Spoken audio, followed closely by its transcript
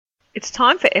It's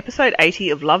time for episode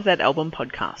 80 of Love That Album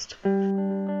podcast.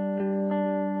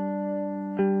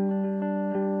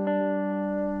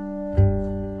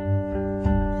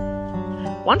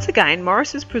 Once again,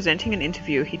 Morris is presenting an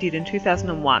interview he did in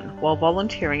 2001 while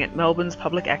volunteering at Melbourne's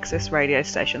public access radio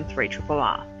station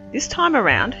 3RRR. This time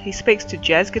around, he speaks to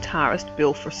jazz guitarist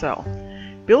Bill Frisell.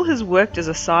 Bill has worked as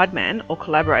a sideman or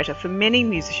collaborator for many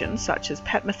musicians such as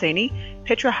Pat Metheny,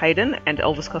 Petra Haden and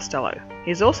Elvis Costello. He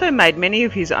has also made many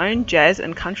of his own jazz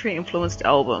and country-influenced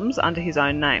albums under his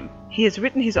own name. He has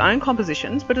written his own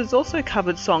compositions but has also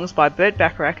covered songs by Burt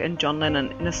Bacharach and John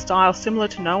Lennon in a style similar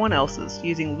to no one else's,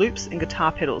 using loops and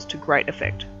guitar pedals to great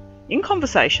effect. In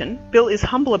conversation, Bill is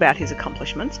humble about his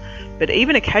accomplishments, but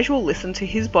even a casual listen to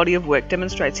his body of work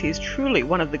demonstrates he is truly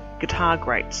one of the guitar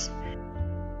greats.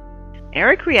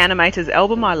 Eric Reanimator's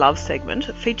Album I Love segment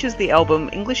features the album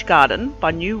English Garden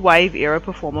by new wave era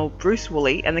performer Bruce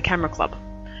Woolley and the Camera Club.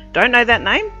 Don't know that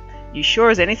name? You sure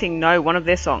as anything know one of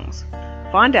their songs.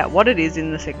 Find out what it is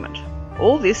in the segment.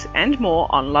 All this and more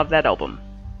on Love That Album.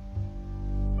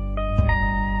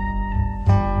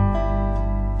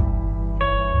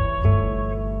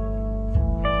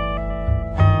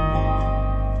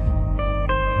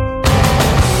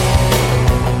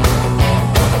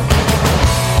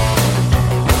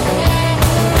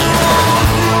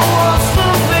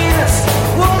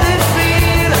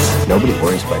 Nobody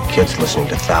worries about kids listening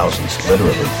to thousands,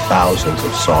 literally thousands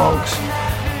of songs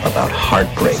about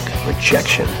heartbreak,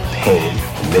 rejection, pain,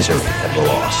 misery, and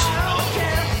loss.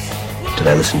 Did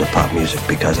I listen to pop music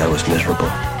because I was miserable?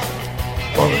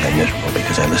 Or was I miserable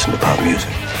because I listened to pop music?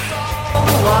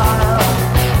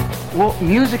 Well,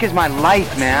 music is my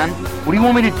life, man. What do you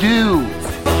want me to do?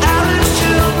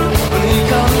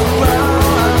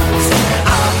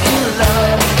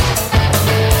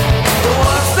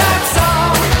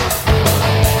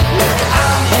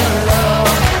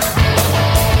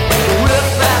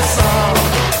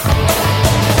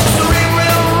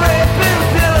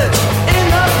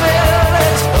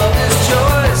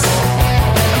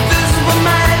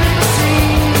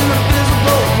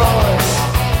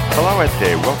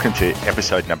 There. Welcome to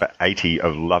episode number 80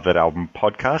 of Love That Album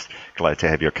podcast. Glad to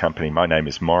have your company. My name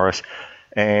is Morris,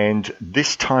 and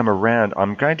this time around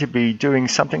I'm going to be doing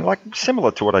something like similar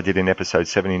to what I did in episode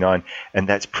 79, and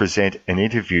that's present an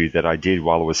interview that I did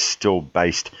while I was still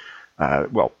based,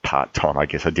 part-time, I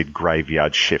guess. I did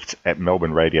graveyard shifts at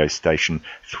Melbourne radio station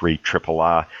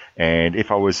 3RRR, and if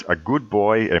I was a good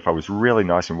boy, and if I was really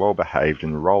nice and well-behaved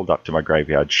and rolled up to my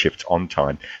graveyard shifts on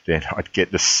time, then I'd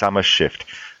get the summer shift,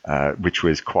 which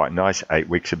was quite nice. 8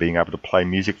 weeks of being able to play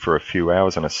music for a few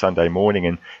hours on a Sunday morning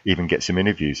and even get some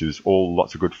interviews. It was all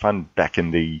lots of good fun back in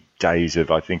the days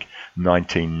of, I think,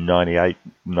 1998,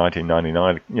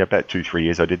 1999, about 2-3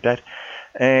 years I did that.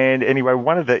 And anyway,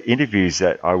 one of the interviews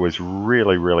that I was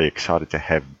really, really excited to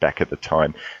have back at the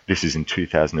time, this is in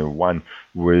 2001,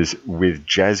 was with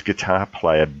jazz guitar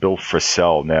player Bill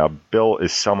Frisell. Now, Bill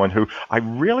is someone who I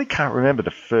really can't remember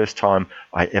the first time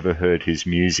I ever heard his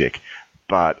music,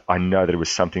 but I know that it was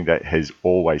something that has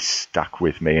always stuck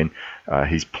with me, and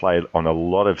he's played on a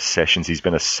lot of sessions. He's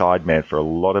been a sideman for a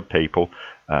lot of people,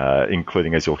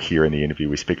 including, as you'll hear in the interview,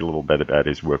 we speak a little bit about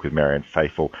his work with Marianne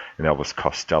Faithfull and Elvis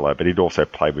Costello, but he'd also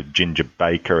played with Ginger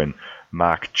Baker and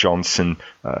Mark Johnson,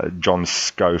 John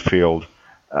Schofield,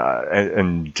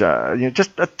 and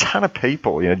just a ton of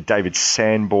people. David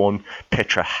Sanborn,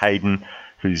 Petra Haden,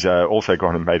 who's also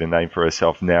gone and made a name for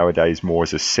herself nowadays more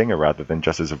as a singer rather than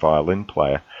just as a violin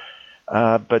player.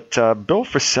 But Bill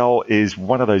Frisell is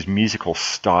one of those musical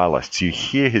stylists. You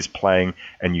hear his playing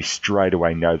and you straight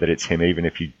away know that it's him, even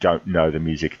if you don't know the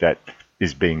music that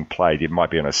is being played. It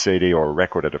might be on a CD or a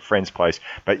record at a friend's place,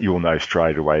 but you'll know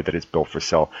straight away that it's Bill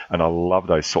Frisell. And I love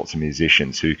those sorts of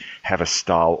musicians who have a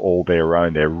style all their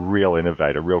own. They're a real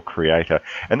innovator, real creator.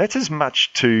 And that's as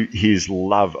much to his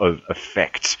love of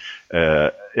effects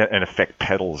and effect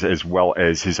pedals, as well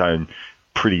as his own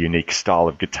pretty unique style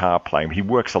of guitar playing. He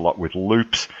works a lot with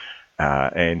loops,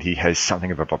 and he has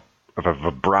something of a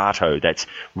vibrato that's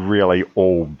really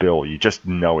all Bill. You just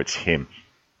know it's him.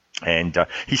 And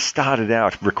he started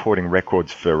out recording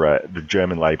records for the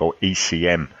German label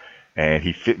ECM, and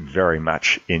he fit very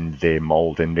much in their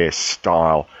mold and their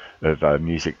style of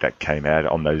music that came out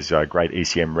on those great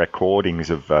ECM recordings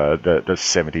of the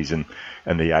 70s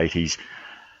and the 80s.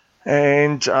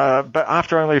 And but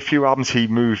after only a few albums, he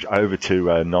moved over to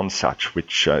Nonsuch,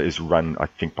 which is run, I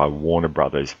think, by Warner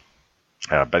Brothers.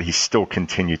 But he still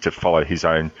continued to follow his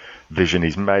own vision.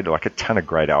 He's made like a ton of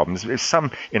great albums. There's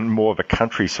some in more of a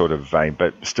country sort of vein,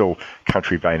 but still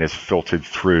country vein has filtered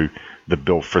through the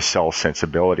Bill Frisell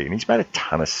sensibility. And he's made a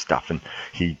ton of stuff, and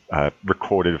he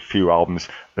recorded a few albums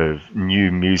of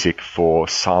new music for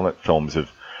silent films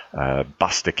of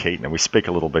Buster Keaton, and we speak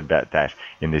a little bit about that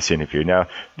in this interview. Now,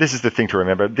 this is the thing to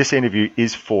remember. This interview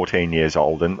is 14 years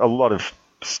old, and a lot of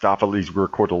stuff, he's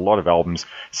recorded a lot of albums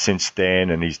since then,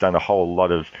 and he's done a whole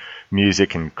lot of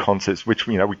music and concerts, which,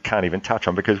 we can't even touch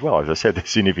on because, well, as I said,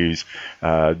 this interview's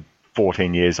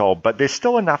 14 years old, but there's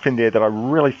still enough in there that I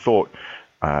really thought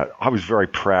I was very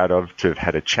proud of to have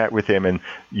had a chat with him, and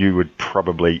you would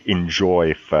probably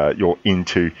enjoy if you're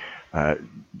into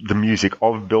the music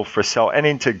of Bill Frisell and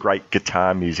into great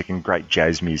guitar music and great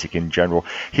jazz music in general.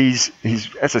 He's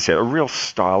as I said, a real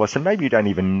stylist, and maybe you don't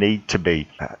even need to be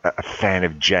a fan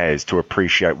of jazz to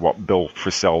appreciate what Bill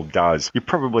Frisell does. You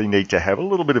probably need to have a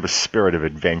little bit of a spirit of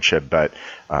adventure, but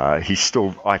he's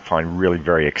still, I find, really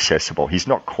very accessible. He's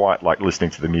not quite like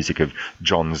listening to the music of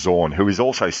John Zorn, who is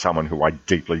also someone who I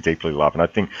deeply, deeply love, and I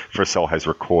think Frisell has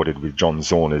recorded with John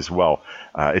Zorn as well.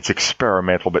 It's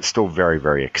experimental, but still very,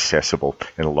 very accessible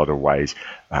in a lot of ways.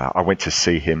 I went to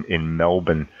see him in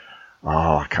Melbourne,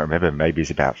 I can't remember, maybe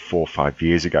it's about 4 or 5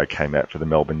 years ago, came out for the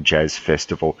Melbourne Jazz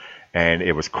Festival, and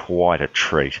it was quite a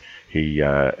treat. He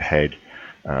had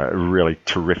a really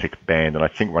terrific band, and I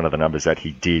think one of the numbers that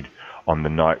he did on the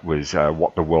night was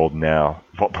What the World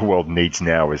Needs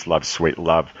Now is Love, Sweet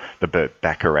Love, the Burt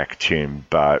Bacharach tune,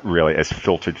 but really as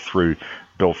filtered through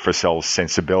Bill Frisell's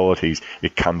sensibilities,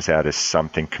 it comes out as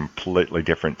something completely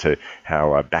different to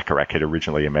how Bacharach had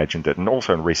originally imagined it. And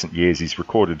also in recent years, he's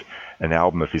recorded an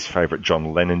album of his favourite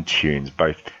John Lennon tunes,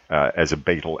 both as a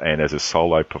Beatle and as a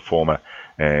solo performer.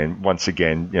 And once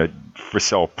again,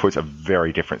 Frisell puts a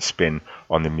very different spin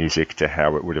on the music to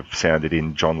how it would have sounded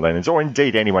in John Lennon's, or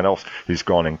indeed anyone else who's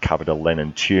gone and covered a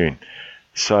Lennon tune.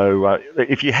 So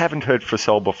if you haven't heard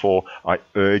Frisell before, I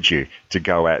urge you to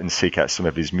go out and seek out some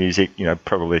of his music.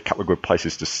 Probably a couple of good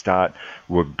places to start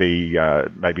would be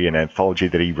maybe an anthology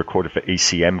that he recorded for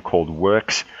ECM called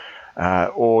Works.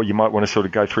 Or you might want to sort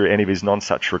of go through any of his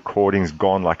non-such recordings.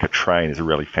 Gone Like a Train is a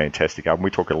really fantastic album.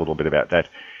 We talk a little bit about that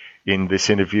in this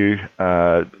interview,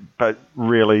 but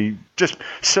really just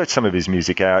search some of his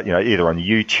music out, either on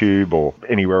YouTube or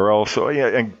anywhere else, or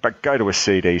but go to a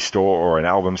CD store or an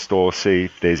album store, see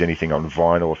if there's anything on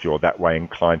vinyl if you're that way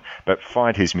inclined, but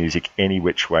find his music any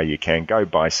which way you can. Go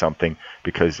buy something,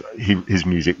 because his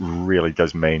music really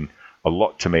does mean a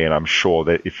lot to me, and I'm sure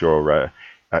that if you're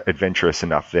adventurous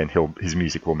enough, then his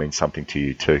music will mean something to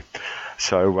you too.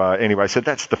 So anyway, so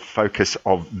that's the focus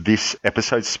of this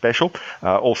episode special.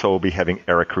 Also, we'll be having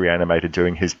Eric Reanimator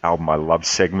doing his Album I Love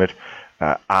segment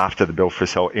after the Bill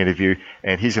Frisell interview,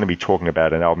 and he's going to be talking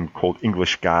about an album called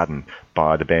English Garden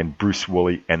by the band Bruce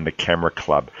Woolley and the Camera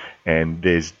Club. And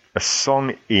there's a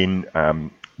song in on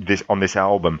this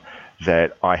album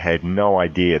that I had no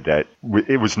idea that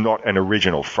it was not an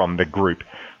original from the group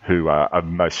who are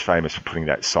most famous for putting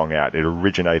that song out. It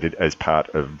originated as part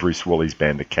of Bruce Woolley's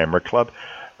band, the Camera Club.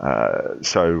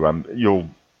 So you'll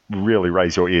really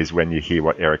raise your ears when you hear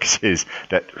what Eric says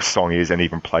that song is, and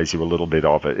even plays you a little bit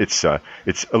of it. It's a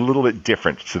little bit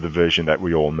different to the version that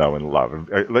we all know and love.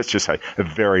 Let's just say a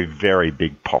very, very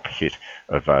big pop hit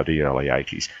of the early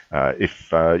 80s.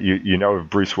 If you know of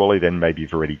Bruce Woolley, then maybe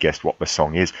you've already guessed what the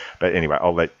song is. But anyway,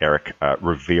 I'll let Eric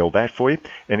reveal that for you.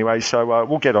 Anyway, so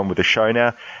we'll get on with the show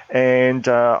now, and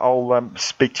I'll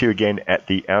speak to you again at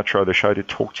the outro of the show to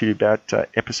talk to you about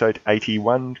episode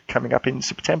 81 coming up in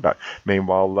September.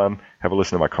 Meanwhile, have a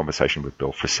listen to my conversation with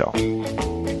Bill Frisell.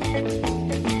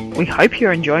 We hope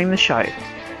you're enjoying the show.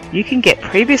 You can get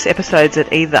previous episodes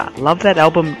at either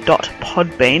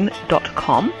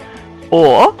lovethatalbum.podbean.com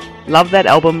or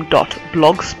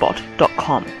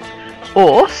lovethatalbum.blogspot.com,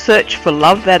 or search for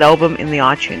Love That Album in the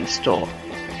iTunes store.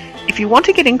 If you want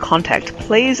to get in contact,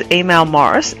 please email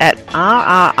Morris at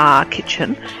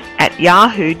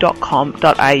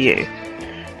rrrkitchen@yahoo.com.au.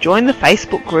 Join the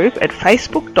Facebook group at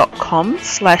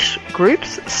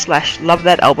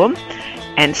facebook.com/groups/lovethatalbum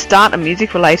and start a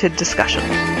music-related discussion.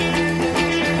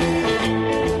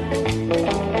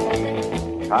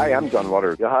 Hi, I'm John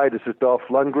Waters. Hi, this is Dolph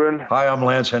Lundgren. Hi, I'm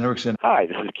Lance Henriksen. Hi,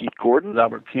 this is Keith Gordon.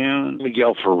 Robert Kuhn.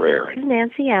 Miguel Ferrer.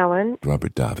 Nancy Allen.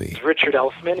 Robert Davi. Richard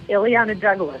Elfman. Ileana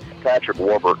Douglas. Patrick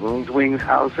Warburton.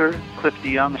 Zwingshauser. Cliff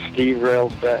DeYoung. Steve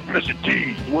Railsback. Mr.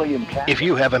 T. William Cass. If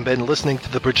you haven't been listening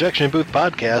to the Projection Booth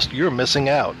podcast, you're missing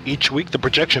out. Each week, the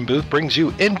Projection Booth brings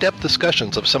you in-depth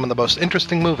discussions of some of the most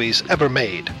interesting movies ever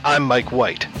made. I'm Mike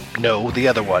White. No, the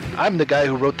other one. I'm the guy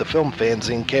who wrote the film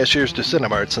fanzine Cashiers to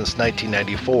Cinemark since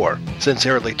 1994. before. Since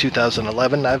early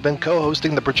 2011, I've been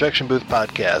co-hosting the Projection Booth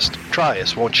podcast. Try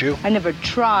us, won't you? I never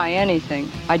try anything.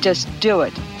 I just do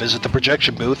it. Visit the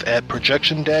Projection Booth at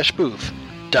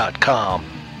projection-booth.com.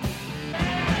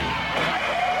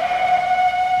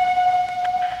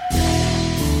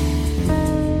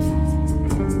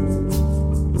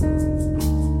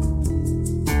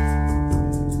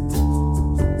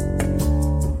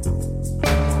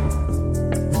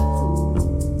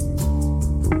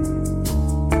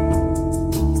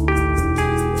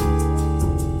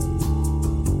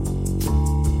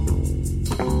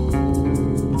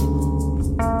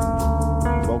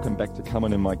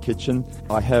 In my kitchen,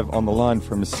 I have on the line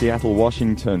from Seattle,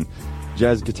 Washington,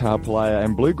 jazz guitar player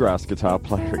and bluegrass guitar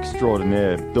player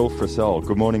extraordinaire, Bill Frisell.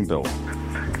 Good morning, Bill.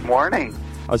 Morning.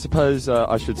 I suppose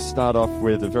I should start off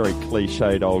with a very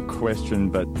cliched old question,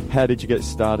 but how did you get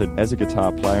started as a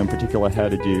guitar player? In particular, how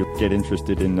did you get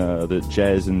interested in the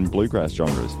jazz and bluegrass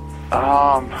genres?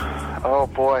 Oh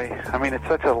boy. I mean, it's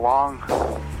such a long,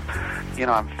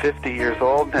 I'm 50 years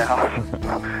old now.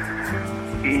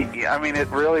 I mean, it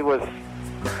really was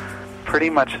pretty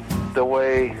much the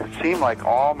way it seemed like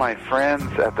all my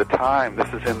friends at the time, this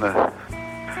is in the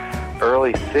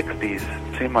early 60s,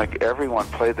 it seemed like everyone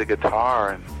played the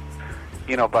guitar. And,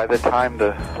 by the time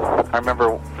I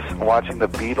remember watching the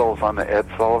Beatles on the Ed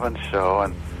Sullivan Show,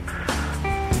 and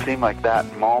it seemed like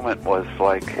that moment was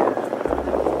like,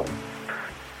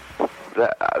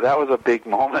 that was a big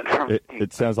moment for me.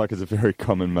 It sounds like it's a very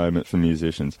common moment for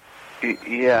musicians.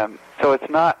 Yeah, so it's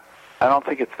not, I don't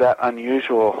think it's that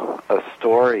unusual a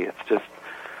story. It's just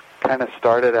kind of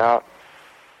started out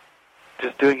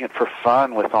just doing it for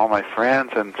fun with all my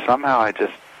friends, and somehow I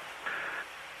just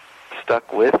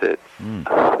stuck with it,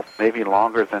 maybe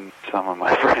longer than some of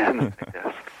my friends, I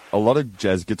guess. A lot of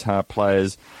jazz guitar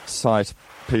players cite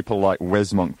people like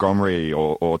Wes Montgomery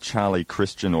or Charlie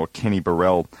Christian or Kenny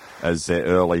Burrell as their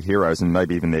early heroes and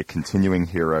maybe even their continuing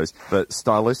heroes. But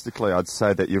stylistically, I'd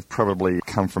say that you've probably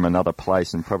come from another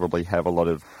place and probably have a lot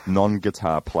of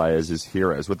non-guitar players as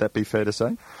heroes. Would that be fair to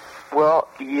say? Well,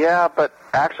 yeah, but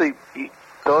actually,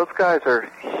 those guys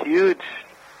are huge.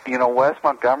 Wes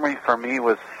Montgomery for me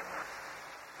was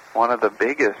one of the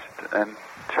biggest, and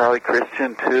Charlie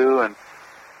Christian too, and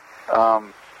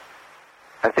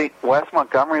I think Wes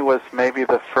Montgomery was maybe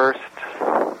the first,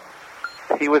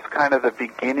 he was kind of the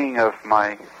beginning of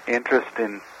my interest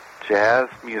in jazz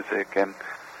music,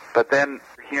 but then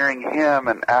hearing him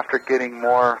and after getting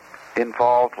more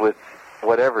involved with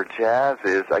whatever jazz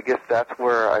is, I guess that's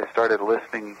where I started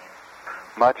listening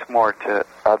much more to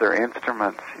other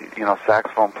instruments,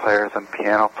 saxophone players and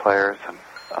piano players, and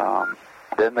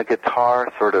then the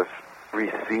guitar sort of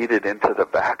receded into the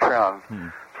background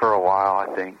for a while, I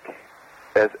think.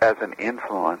 As an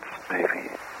influence, maybe.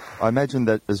 I imagine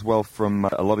that as well from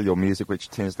a lot of your music, which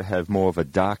tends to have more of a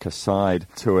darker side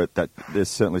to it, that there's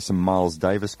certainly some Miles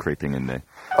Davis creeping in there.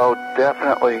 Oh,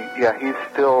 definitely. Yeah, he's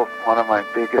still one of my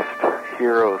biggest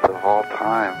heroes of all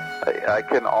time. I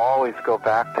can always go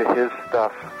back to his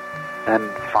stuff and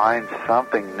find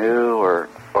something new or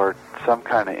some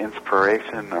kind of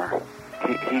inspiration. Or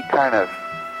he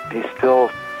still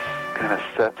kind of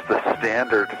sets the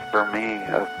standard for me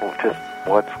of just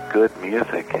what's good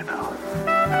music,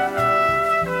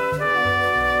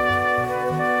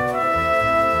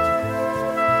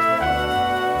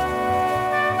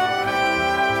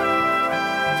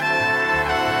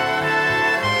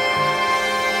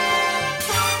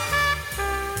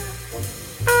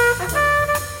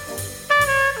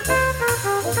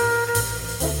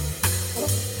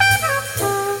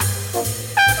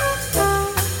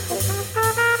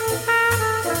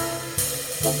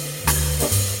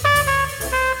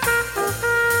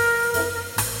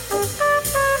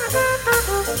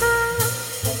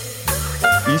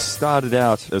 You started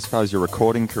out, as far as your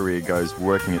recording career goes,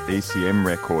 working at ECM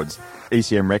Records.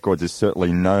 ECM Records is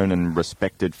certainly known and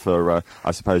respected for,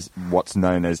 I suppose, what's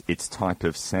known as its type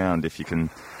of sound, if you can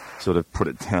sort of put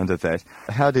it down to that.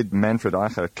 How did Manfred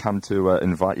Eicher come to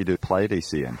invite you to play at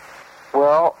ECM?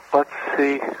 Well, let's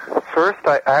see. First,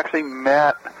 I actually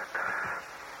met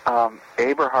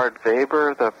Eberhard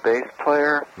Weber, the bass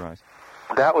player. Right.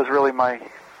 That was really my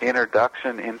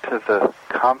introduction into the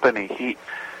company.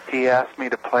 He asked me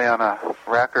to play on a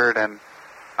record, and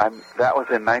that was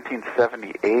in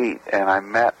 1978, and I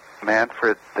met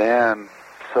Manfred then.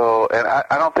 So, and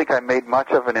I don't think I made much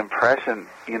of an impression,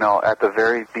 at the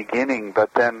very beginning,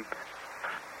 but then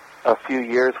a few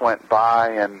years went by,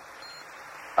 and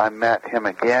I met him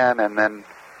again, and then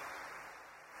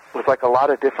it was like a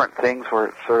lot of different things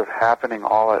were sort of happening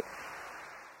all at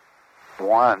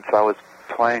once. I was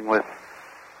playing with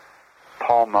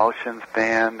Paul Motion's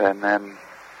band, and then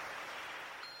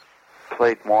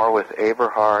played more with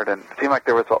Eberhard, and it seemed like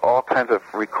there was all kinds of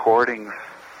recordings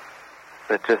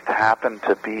that just happened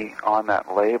to be on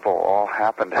that label, all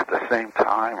happened at the same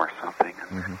time or something.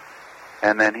 Mm-hmm.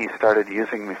 And then he started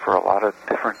using me for a lot of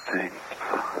different things.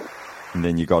 And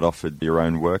then you got offered your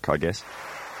own work, I guess?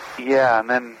 Yeah, and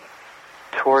then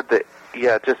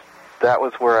that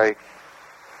was where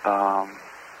I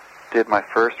did my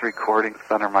first recordings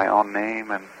under my own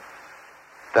name, and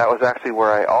that was actually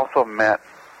where I also met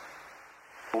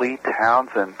Lee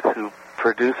Townsend, who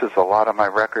produces a lot of my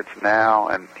records now,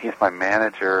 and he's my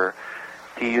manager.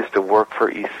 He used to work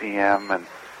for ECM, and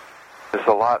there's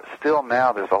a lot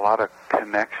of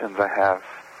connections I have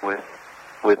with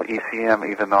ECM,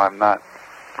 even though I'm not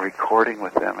recording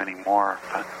with them anymore.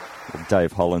 But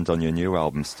Dave Holland on your new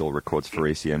album still records for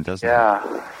ECM, doesn't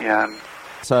he? Yeah.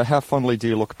 So how fondly do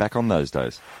you look back on those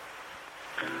days?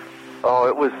 Oh,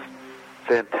 it was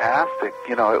fantastic.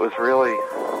 It was really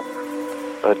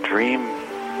a dream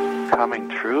coming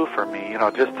true for me.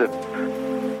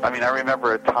 I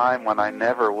remember a time when I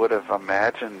never would have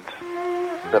imagined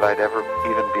that I'd ever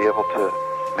even be able to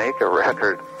make a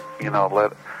record,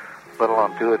 let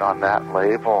alone do it on that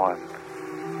label. And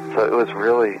so it was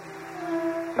really,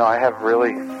 I have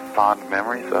really fond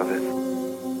memories of it.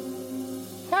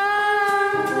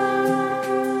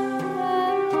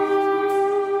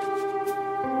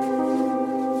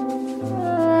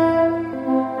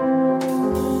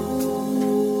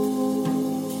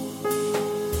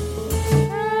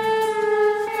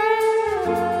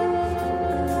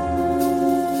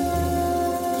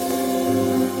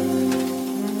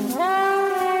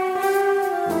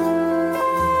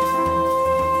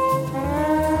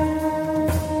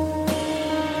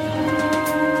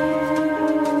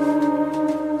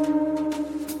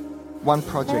 One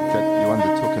project that you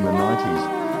undertook in the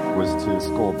 90s was to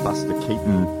score Buster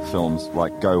Keaton films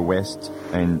like Go West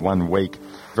and One Week.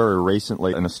 Very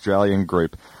recently, an Australian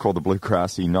group called the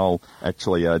Bluegrassy Knoll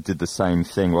actually did the same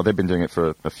thing. Well, they've been doing it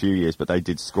for a few years, but they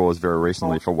did scores very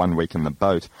recently for One Week in the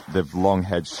Boat. They've long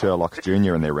had Sherlock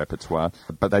Jr. in their repertoire,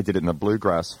 but they did it in a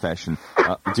bluegrass fashion.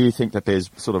 Do you think that there's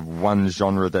sort of one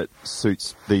genre that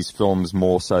suits these films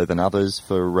more so than others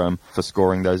for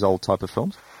scoring those old type of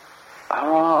films?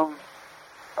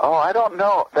 I don't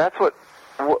know. That's what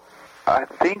I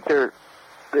think.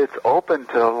 It's open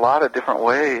to a lot of different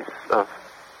ways of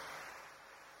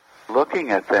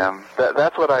looking at them.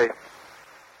 That's what I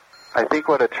think.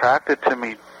 What attracted to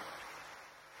me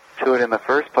to it in the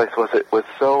first place was it was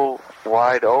so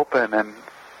wide open, and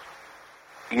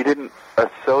you didn't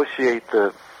associate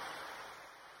the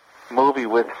movie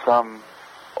with some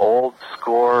old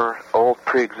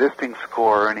pre-existing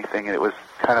score or anything. It was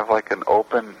kind of like an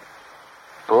open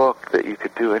book that you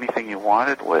could do anything you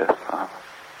wanted with.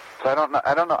 So I don't know.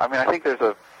 I mean, I think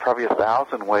there's probably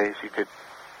 1,000 ways you could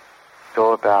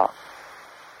go about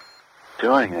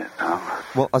doing it.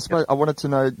 Well, I suppose I wanted to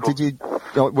know,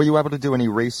 were you able to do any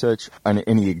research on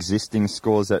any existing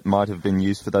scores that might have been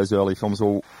used for those early films,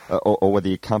 or were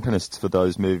the accompanists for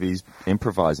those movies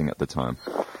improvising at the time?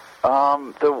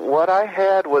 What I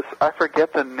had was, I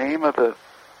forget the name of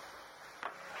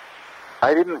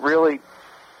I didn't really...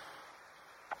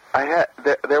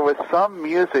 there was some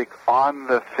music on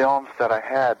the films that I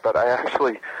had, but I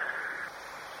actually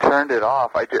turned it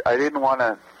off. I didn't want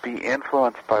to be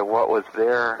influenced by what was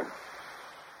there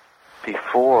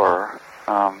before.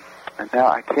 And now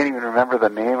I can't even remember the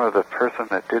name of the person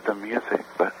that did the music,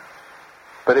 but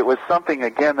it was something,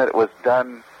 again, that it was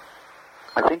done,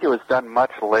 I think it was done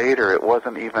much later. It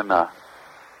wasn't even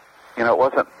it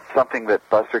wasn't something that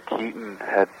Buster Keaton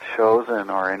had chosen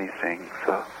or anything,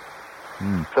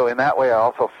 So in that way, I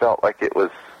also felt like it was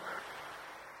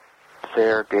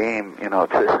fair game,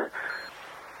 to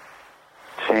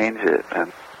change it.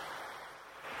 And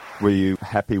were you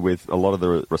happy with a lot of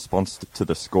the response to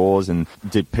the scores, and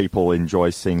did people enjoy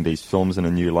seeing these films in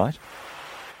a new light?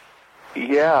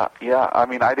 Yeah. I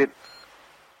mean, I did.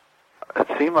 It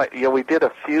seemed like we did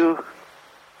a few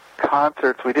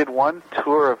concerts. We did one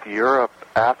tour of Europe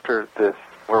after this,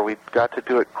 where we got to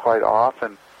do it quite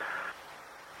often.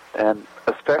 And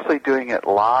especially doing it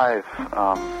live,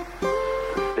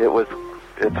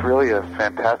 it's really a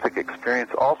fantastic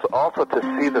experience. Also to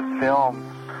see the film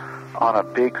on a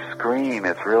big screen,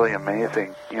 it's really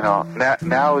amazing. Now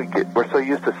we're so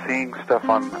used to seeing stuff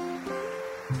on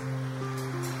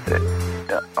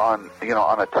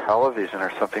a television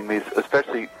or something. These,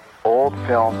 especially old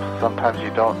films, sometimes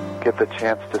you don't get the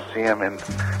chance to see them in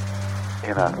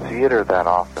a theater that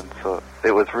often. So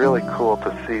it was really cool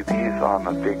to see these on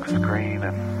the big screen,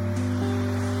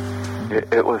 and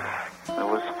it was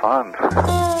fun.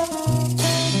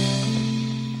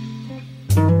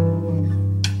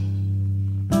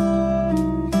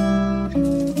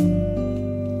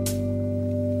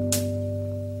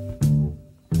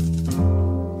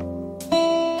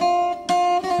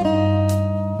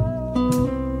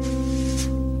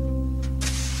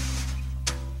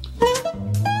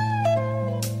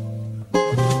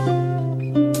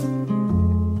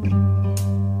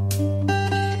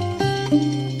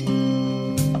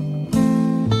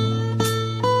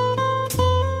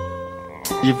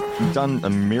 You've done a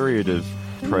myriad of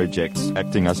projects,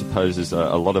 acting, I suppose, as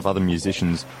a lot of other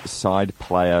musicians' side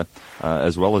player,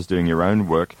 as well as doing your own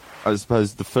work. I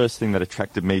suppose the first thing that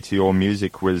attracted me to your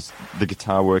music was the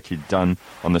guitar work you'd done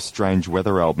on the Strange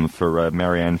Weather album for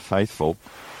Marianne Faithfull.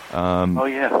 Oh,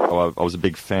 yeah. I was a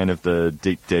big fan of the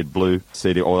Deep Dead Blue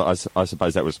CD, or I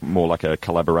suppose that was more like a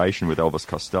collaboration with Elvis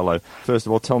Costello. First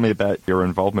of all, tell me about your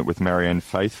involvement with Marianne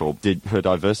Faithfull. Did her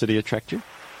diversity attract you?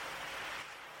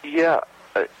 Yeah.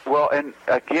 Well, and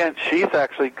again, she's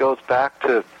actually goes back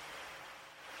to,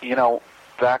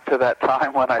 back to that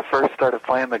time when I first started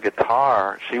playing the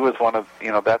guitar. She was one of,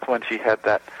 that's when she had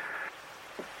that,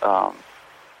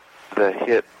 the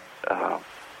hit,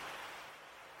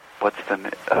 what's the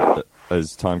name?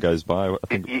 As Time Goes By, I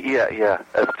think. Yeah,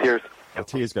 As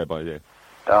Tears Go By, yeah.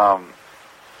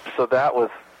 So that was,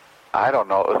 I don't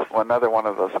know, it was another one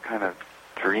of those kind of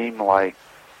dreamlike,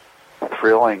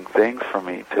 thrilling things for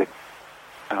me to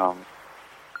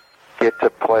get to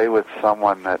play with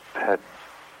someone that had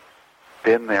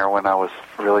been there when I was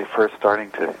really first starting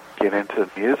to get into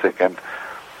music. And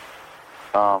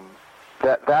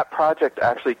that project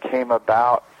actually came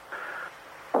about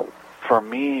for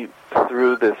me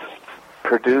through this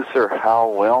producer,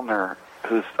 Hal Willner,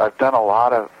 I've done a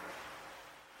lot of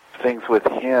things with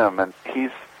him, and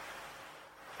he's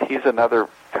another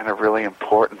kind of really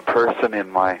important person in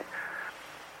my,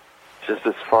 just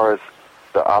as far as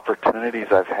the opportunities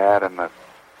I've had, and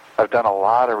I've done a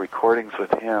lot of recordings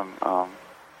with him.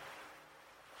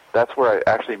 That's where I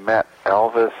actually met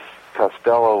Elvis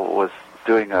Costello. Was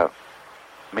doing a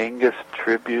Mingus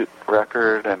tribute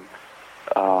record, and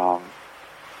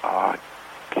I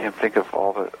can't think of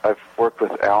all the. I've worked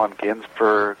with Allen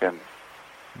Ginsberg, and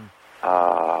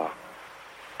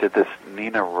did this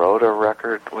Nina Rhoda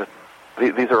record with.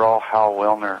 These are all Hal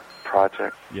Willner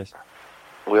projects. Yes.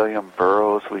 William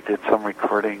Burroughs, we did some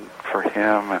recording for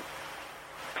him, and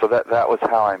so that was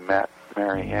how I met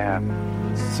Marianne.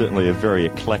 Certainly a very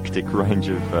eclectic range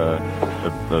of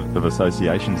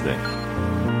associations there.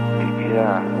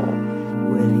 Yeah.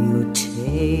 Will you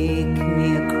take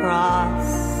me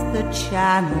across the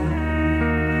channel?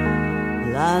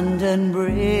 London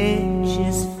Bridge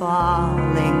is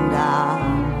falling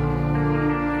down.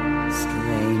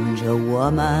 Stranger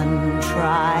woman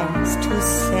tries to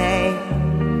say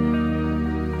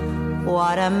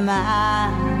what a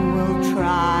man will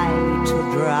try to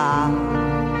drown.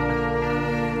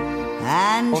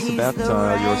 And also about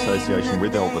your association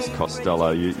with Elvis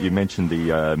Costello, you mentioned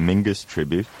the Mingus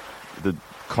tribute, the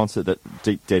concert that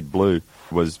Deep Dead Blue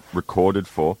was recorded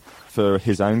for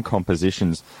his own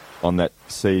compositions on that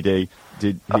CD.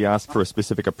 Did he ask for a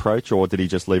specific approach, or did he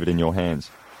just leave it in your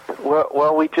hands? Well,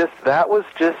 that was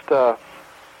just a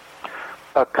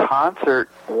concert,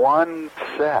 one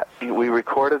set. We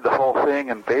recorded the whole thing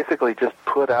and basically just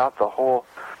put out the whole.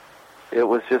 It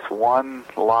was just one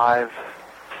live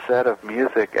set of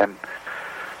music, and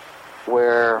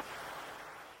where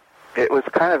it was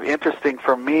kind of interesting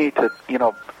for me to,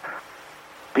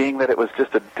 being that it was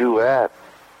just a duet,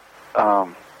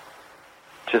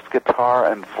 just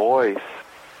guitar and voice,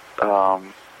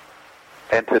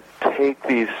 and to take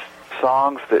these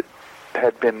songs that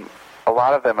had been, a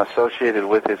lot of them associated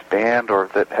with his band, or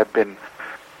that had been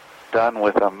done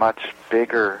with a much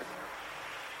bigger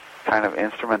kind of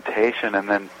instrumentation, and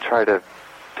then try to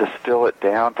distill it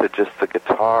down to just the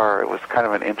guitar. It was kind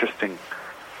of an interesting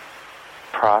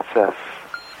process,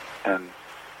 and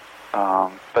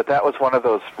but that was one of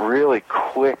those really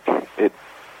quick. There's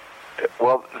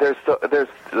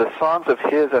the songs of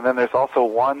his, and then there's also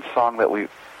one song that we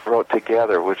wrote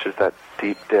together, which is that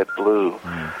Deep Dead Blue.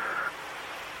 Mm.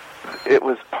 It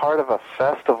was part of a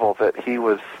festival that he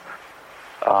was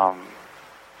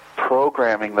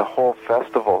programming the whole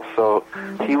festival, so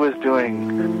he was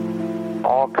doing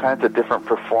all kinds of different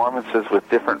performances with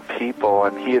different people,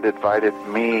 and he had invited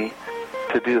me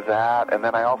to do that, and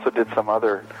then I also did some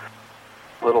other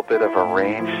little bit of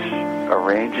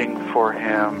arranging for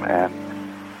him, and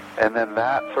then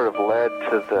that sort of led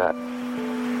to the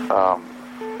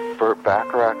Burt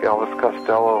Bacharach, Elvis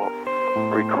Costello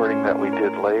recording that we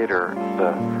did later,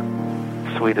 the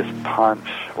Sweetest Punch,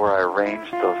 where I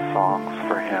arranged those songs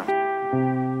for him.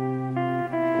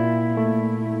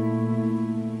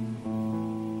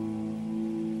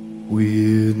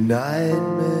 Weird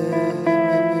nightmare,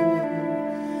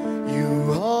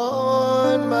 you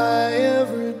haunt my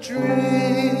every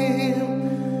dream.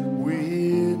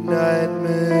 Weird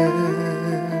nightmare,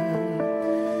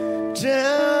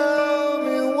 tell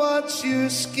me what's your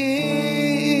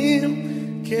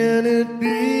scheme? Can it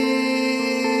be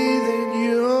that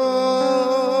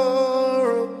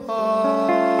you're a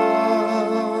part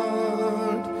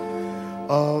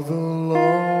of the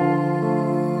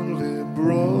lonely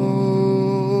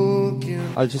broken?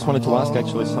 I just wanted to ask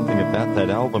actually something about that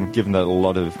album, given that a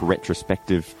lot of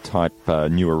retrospective type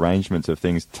new arrangements of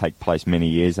things take place many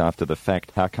years after the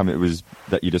fact. How come it was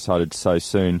that you decided so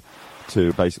soon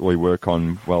to basically work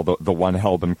on, well, the one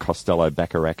album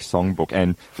Costello-Bacharach songbook?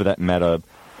 And for that matter,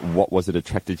 what was it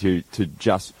attracted you to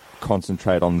just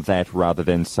concentrate on that rather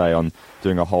than, say, on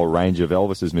doing a whole range of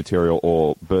Elvis's material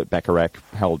or Burt Bacharach,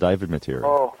 Hal David material?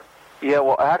 Oh, yeah,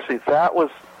 well, actually, that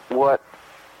was what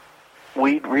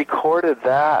we recorded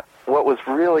that. What was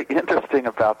really interesting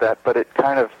about that, but it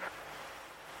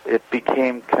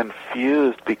became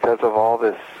confused because of all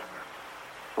this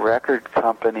record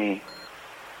company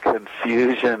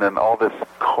confusion and all this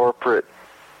corporate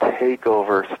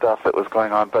takeover stuff that was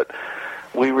going on. But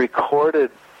we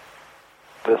recorded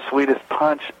The Sweetest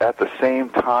Punch at the same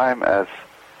time as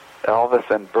Elvis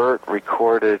and Burt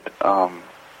recorded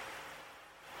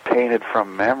Painted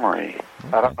from Memory.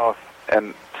 Okay. I don't know if,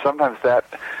 and sometimes that,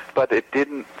 but it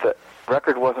didn't, the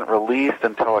record wasn't released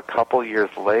until a couple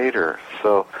years later,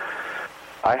 so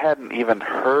I hadn't even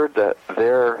heard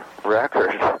their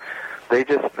record. They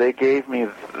gave me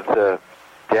the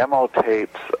demo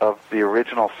tapes of the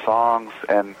original songs,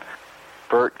 and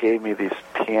Burt gave me these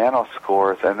piano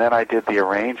scores, and then I did the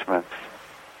arrangements.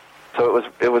 So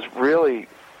it was really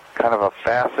kind of a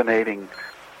fascinating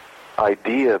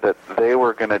idea that they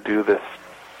were going to do this.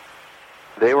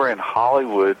 They were in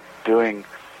Hollywood doing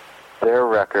their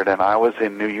record, and I was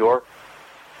in New York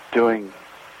doing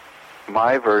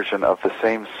my version of the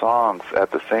same songs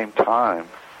at the same time.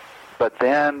 But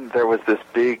then there was this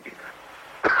big,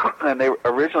 and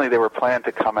originally they were planned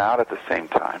to come out at the same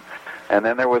time. And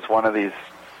then there was one of these,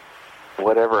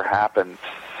 whatever happened,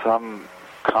 some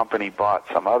company bought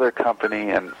some other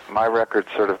company, and my record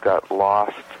sort of got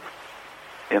lost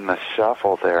in the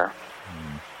shuffle there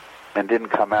and didn't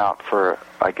come out for,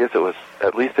 I guess it was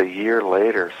at least a year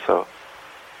later, so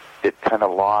it kind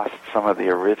of lost some of the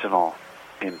original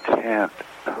intent.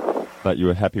 But you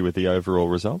were happy with the overall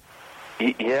result?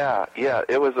 Yeah,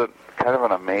 it was a kind of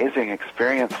an amazing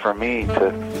experience for me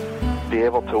to be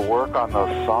able to work on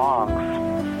those songs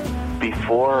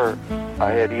before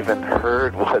I had even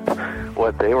heard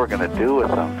what they were going to do with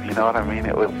them. You know what I mean?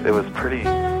 It was pretty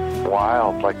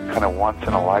wild, like kind of once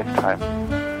in a lifetime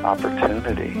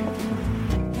opportunity.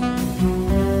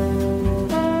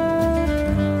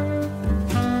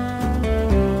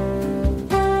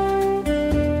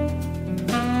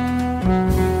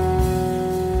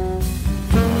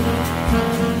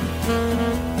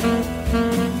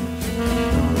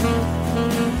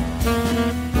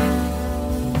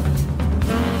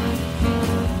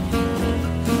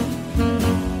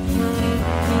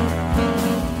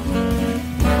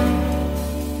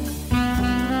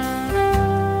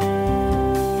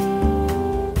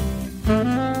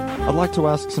 I'd like to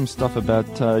ask some stuff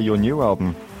about your new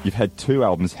album. You've had two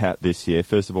albums out this year.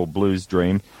 First of all, Blues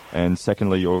Dream, and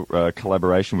secondly, your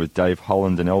collaboration with Dave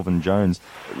Holland and Elvin Jones.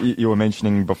 You were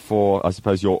mentioning before, I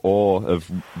suppose, your awe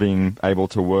of being able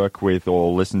to work with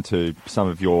or listen to some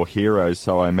of your heroes,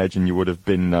 so I imagine you would have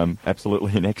been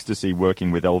absolutely in ecstasy working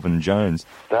with Elvin Jones.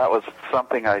 That was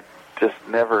something I just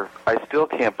never, I still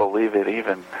can't believe it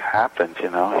even happened, you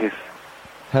know.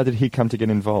 How did he come to get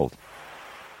involved?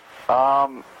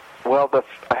 Well,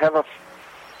 I have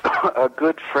a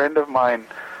good friend of mine,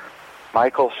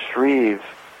 Michael Shreve.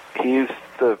 He's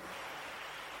I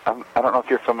don't know if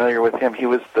you're familiar with him. He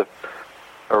was the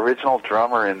original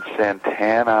drummer in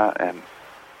Santana, and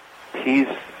he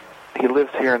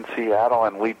lives here in Seattle,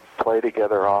 and we play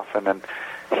together often. And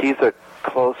he's a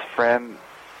close friend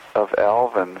of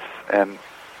Elvin's, and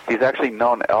he's actually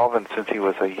known Elvin since he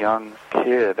was a young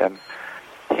kid, and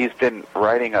he's been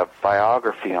writing a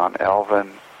biography on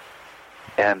Elvin,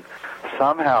 and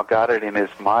somehow got it in his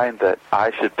mind that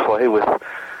I should play with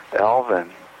Elvin.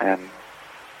 And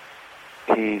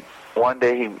one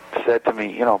day he said to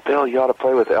me, you know, Bill, you ought to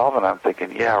play with Elvin. I'm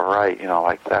thinking, yeah, right, you know,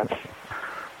 like that's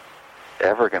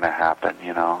ever going to happen,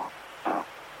 you know.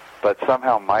 But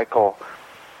somehow Michael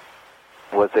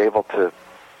was able to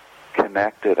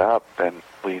connected up, and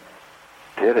we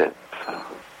did it. So.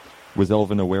 Was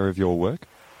Elvin aware of your work?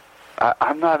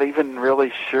 I'm not even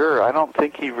really sure. I don't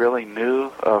think he really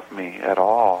knew of me at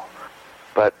all.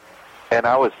 And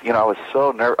I was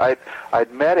so nervous.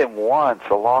 I'd met him once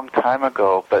a long time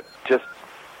ago, but just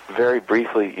very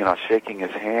briefly, shaking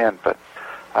his hand. But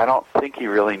I don't think he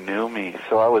really knew me.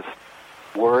 So I was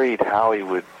worried how he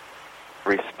would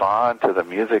respond to the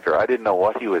music, or I didn't know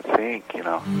what he would think,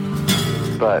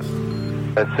 But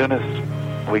as soon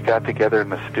as we got together in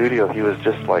the studio, he was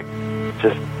just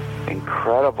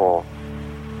incredible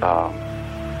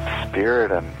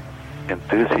spirit and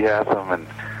enthusiasm, and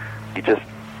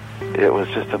it was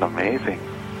just an amazing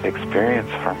experience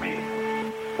for me.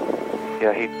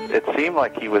 Yeah, it seemed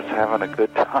like he was having a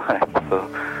good time, so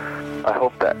I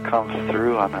hope that comes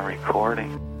through on the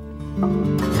recording.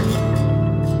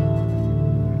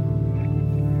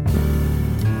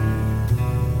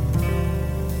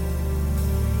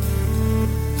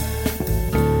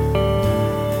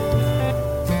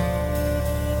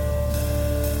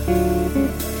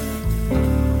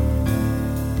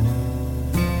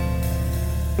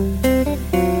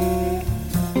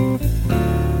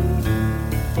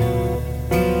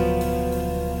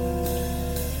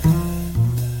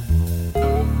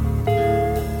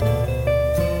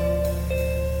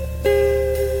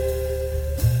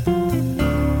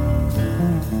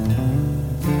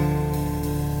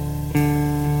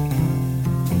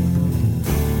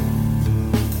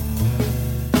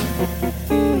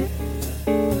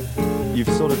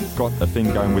 A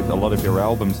thing going with a lot of your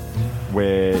albums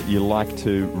where you like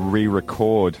to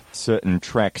re-record certain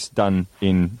tracks done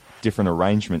in different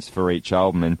arrangements for each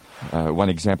album, and one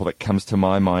example that comes to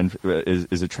my mind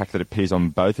is a track that appears on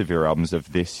both of your albums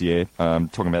of this year,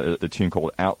 talking about the tune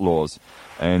called Outlaws,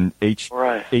 and each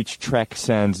track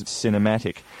sounds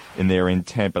cinematic in their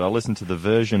intent, but I listened to the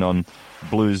version on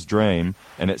Blues Dream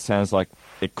and it sounds like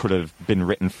it could have been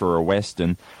written for a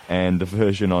Western, and the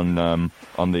version on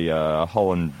the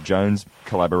Holland Jones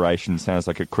collaboration sounds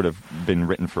like it could have been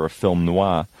written for a film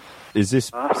noir. Is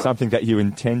this something that you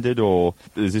intended, or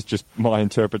is this just my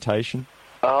interpretation?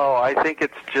 Oh, I think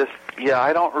it's just,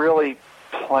 I don't really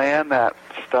plan that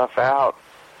stuff out.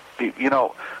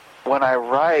 When I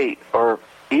write, or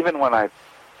even when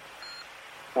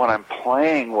I'm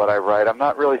playing what I write, I'm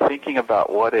not really thinking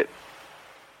about what it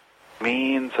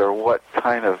means or what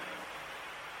kind of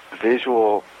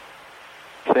visual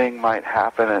thing might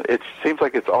happen. It seems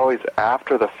like it's always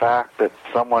after the fact that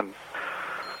someone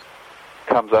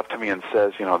comes up to me and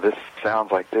says, this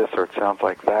sounds like this or it sounds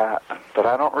like that. But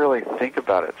I don't really think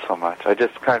about it so much. I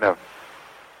just kind of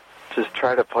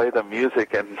try to play the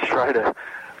music and try to,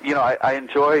 I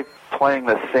enjoy playing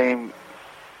the same,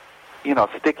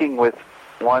 sticking with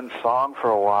one song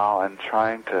for a while and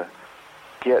trying to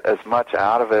get as much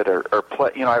out of it, or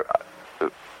play,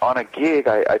 on a gig,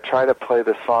 I try to play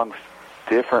the songs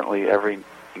differently every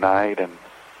night, and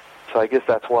so I guess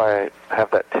that's why I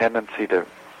have that tendency to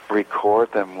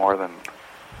record them more than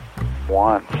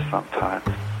once sometimes.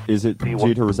 Is it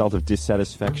due to a result of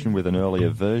dissatisfaction with an earlier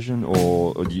version,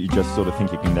 or do you just sort of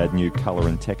think you can add new color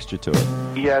and texture to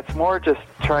it? Yeah, it's more just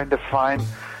trying to find,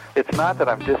 it's not that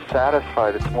I'm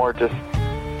dissatisfied, it's more just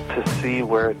to see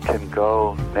where it can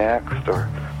go next, or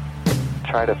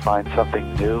try to find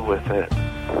something new with it.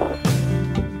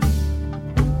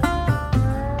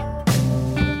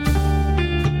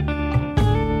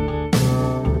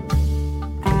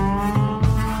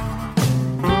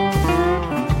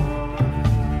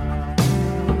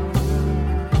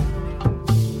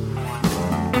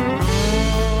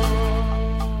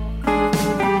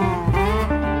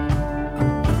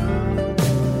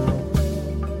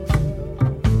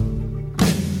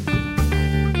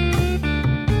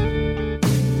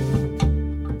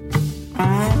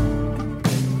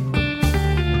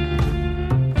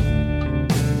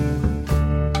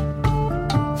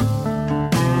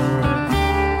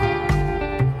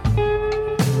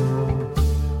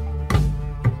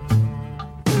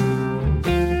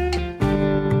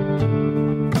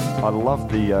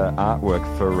 The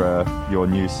artwork for your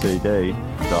new CD,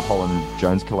 the Holland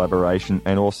Jones collaboration,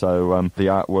 and also the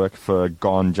artwork for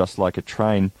Gone Just Like a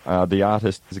Train. The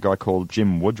artist is a guy called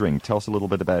Jim Woodring. Tell us a little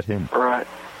bit about him. Right.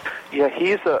 Yeah,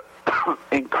 he's a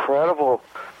incredible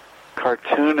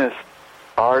cartoonist,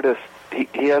 artist.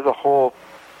 He has a whole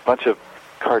bunch of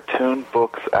cartoon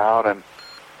books out, and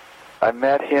I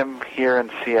met him here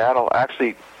in Seattle.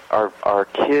 Actually, our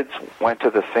kids went to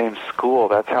the same school.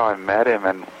 That's how I met him,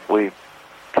 and we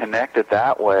connected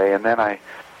that way, and then I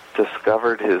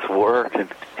discovered his work, and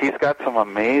he's got some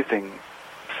amazing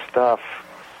stuff.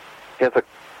 He has a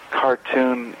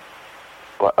cartoon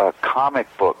a comic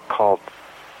book called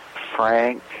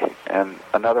Frank and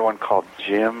another one called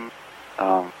Jim.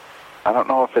 I don't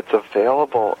know if it's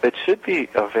available. It should be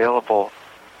available,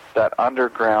 that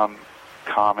underground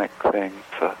comic thing.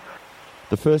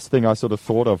 The first thing I sort of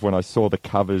thought of when I saw the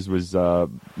covers was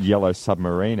Yellow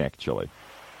Submarine, actually.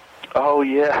 Oh,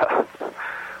 yeah.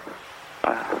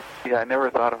 Yeah, I never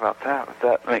thought about that, but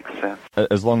that makes sense.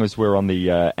 As long as we're on the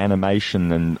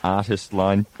animation and artist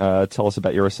line, tell us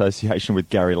about your association with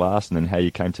Gary Larson and how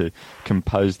you came to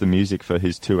compose the music for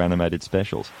his 2 animated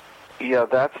specials. Yeah,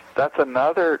 that's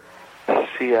another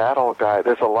Seattle guy.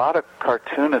 There's a lot of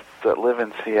cartoonists that live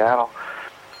in Seattle.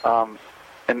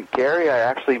 And Gary I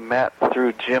actually met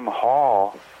through Jim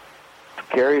Hall.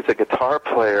 Gary's a guitar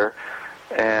player,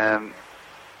 and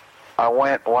I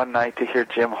went one night to hear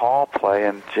Jim Hall play,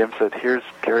 and Jim said, "Here's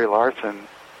Gary Larson,"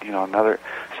 another.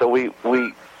 So we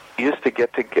used to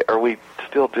get together, or we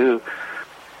still do.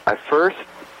 I first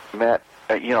met,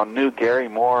 knew Gary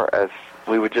more as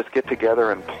we would just get together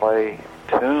and play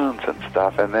tunes and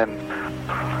stuff, and then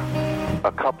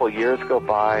a couple years go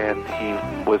by, and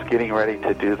he was getting ready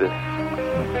to do this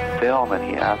film, and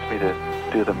he asked me to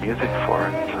do the music for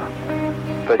it. So.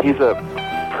 But he's a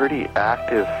pretty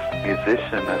active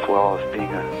musician as well as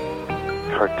being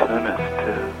a cartoonist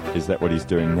too. Is that what he's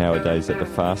doing nowadays that the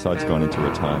Far Side's gone into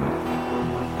retirement?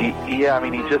 Yeah, I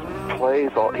mean, he just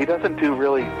plays he doesn't do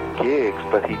really gigs,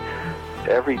 but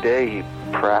every day he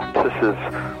practices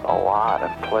a lot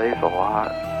and plays a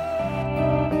lot.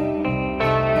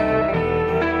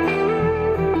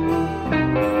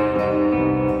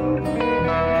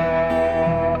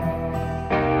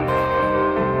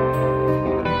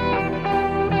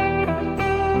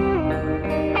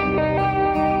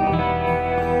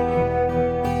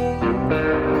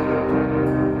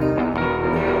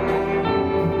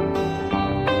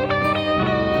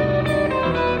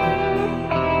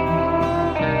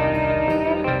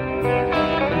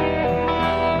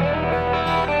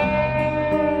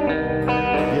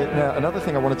 Another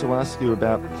thing I wanted to ask you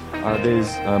about, there's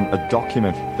a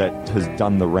document that has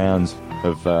done the rounds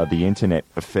of the internet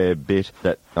a fair bit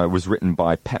that was written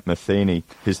by Pat Metheny,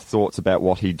 his thoughts about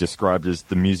what he described as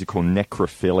the musical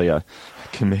necrophilia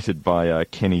committed by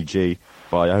Kenny G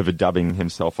by overdubbing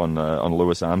himself on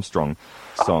Louis Armstrong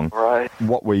song. Right.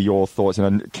 What were your thoughts?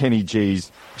 And Kenny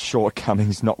G's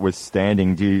shortcomings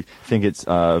notwithstanding, do you think it's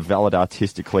valid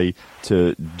artistically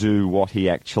to do what he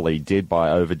actually did by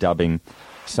overdubbing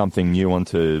something new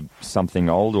onto something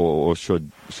old, or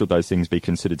should those things be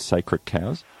considered sacred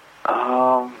cows?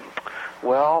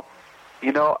 Well,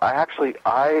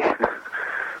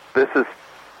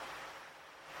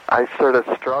 I sort of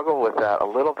struggle with that a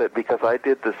little bit because I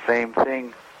did the same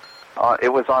thing.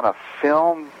 It was on a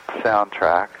film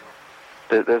soundtrack.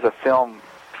 There's a film,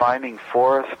 Finding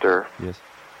Forrester, yes,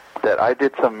 that I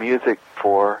did some music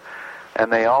for,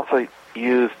 and they also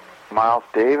used Miles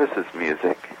Davis's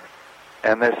music.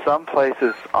 And there's some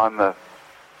places on the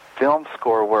film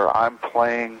score where I'm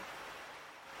playing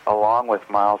along with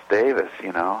Miles Davis,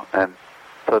 and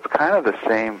so it's kind of the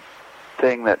same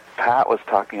thing that Pat was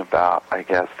talking about, I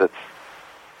guess.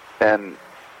 And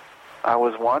I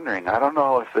was wondering, I don't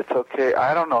know if it's okay.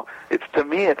 I don't know. To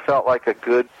me, it felt like a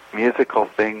good musical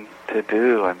thing to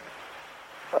do, and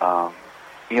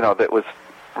that was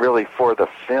really for the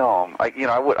film. I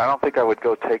don't think I would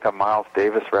go take a Miles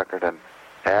Davis record and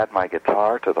add my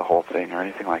guitar to the whole thing or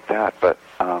anything like that, but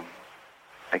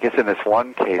I guess in this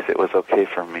one case it was okay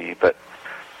for me. But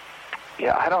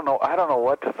yeah, I don't know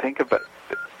what to think about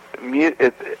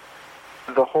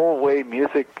the whole way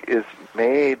music is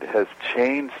made has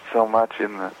changed so much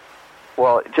in the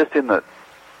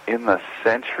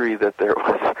century that there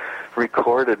was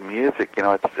recorded music.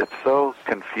 It's so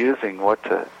confusing what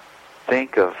to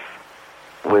think of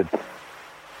with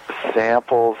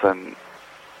samples, and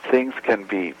things can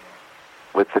be,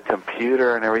 with the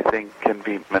computer and everything, can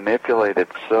be manipulated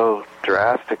so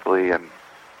drastically. And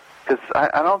because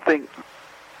I don't think,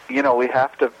 we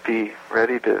have to be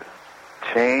ready to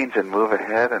change and move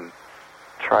ahead and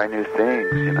try new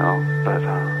things, But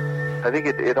I think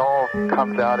it all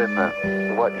comes out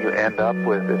in what you end up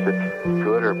with, if it's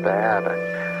good or bad.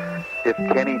 If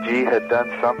Kenny G had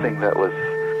done something that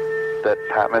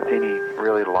Pat Metheny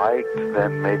really liked,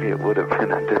 then maybe it would have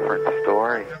been a different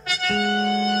story.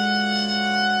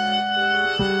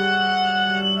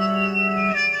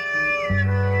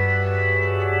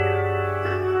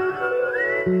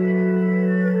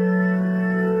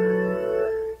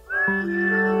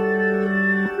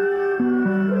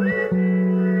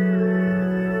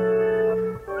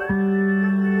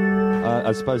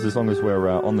 I suppose as long as we're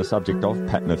on the subject of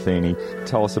Pat Metheny,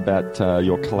 tell us about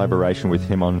your collaboration with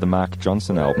him on the Mark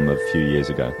Johnson album a few years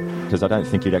ago, because I don't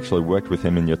think you'd actually worked with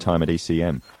him in your time at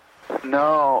ECM.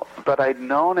 No, but I'd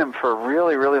known him for a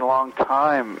really, really long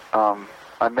time.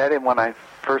 I met him when I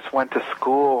first went to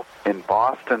school in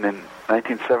Boston in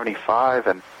 1975,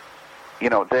 and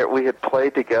there we had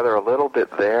played together a little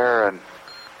bit there, and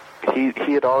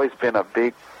he had always been a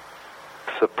big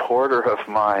supporter of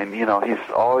mine. He's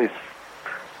always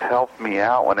helped me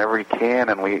out whenever he can,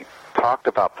 and we talked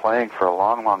about playing for a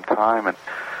long, long time, and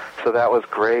so that was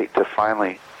great to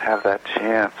finally have that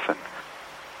chance, and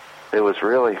it was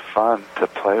really fun to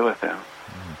play with him.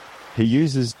 He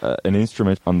uses an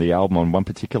instrument on the album on one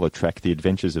particular track, The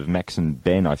Adventures of Max and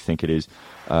Ben, I think it is,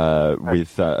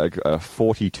 with a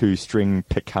 42-string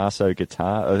Picasso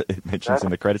guitar, it mentions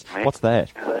in the credits. Amazing. What's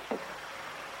that?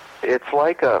 It's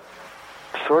like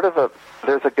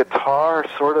there's a guitar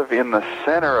sort of in the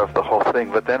center of the whole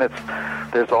thing, but then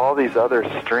there's all these other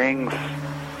strings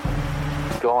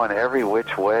going every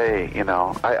which way,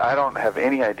 I don't have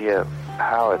any idea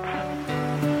how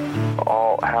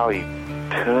he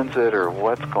tunes it or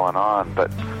what's going on,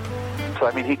 but so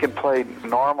he can play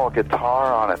normal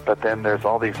guitar on it, but then there's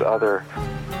all these other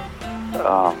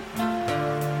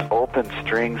open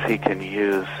strings he can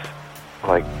use,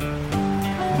 like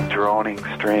droning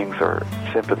strings or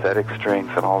sympathetic strings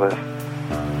and all this.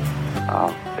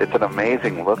 It's an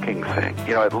amazing looking thing.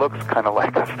 It looks kind of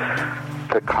like a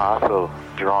Picasso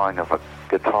drawing of a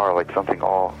guitar, like something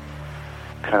all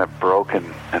kind of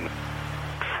broken and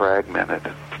fragmented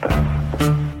and stuff.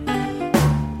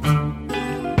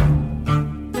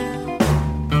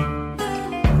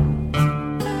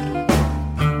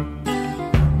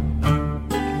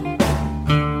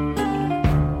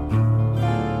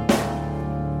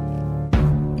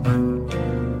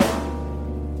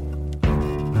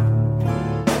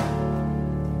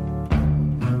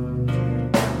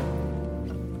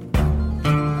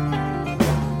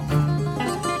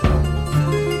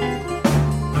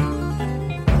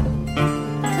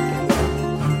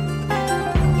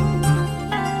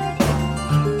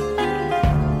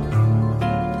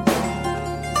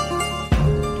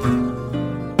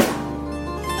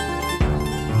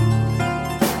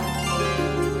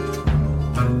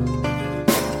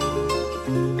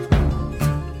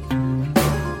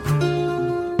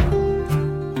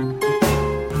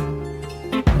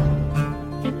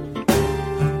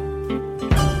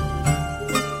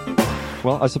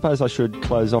 Well, I suppose I should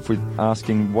close off with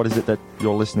asking, what is it that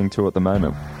you're listening to at the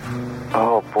moment?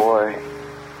 Oh, boy.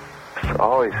 It's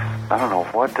always, I don't know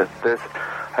what this...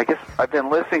 I guess I've been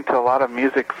listening to a lot of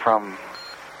music from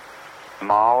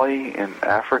Mali in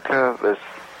Africa. There's,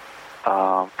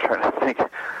 trying to think,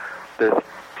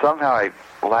 somehow I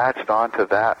latched onto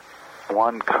that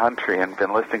one country and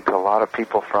been listening to a lot of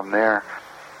people from there.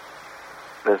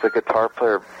 There's a guitar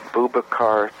player,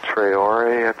 Boubacar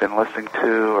Traoré, I've been listening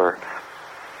to, or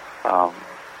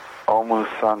Oumou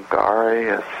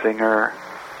Sangare, a singer,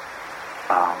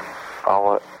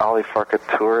 Ali Farka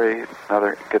Touré,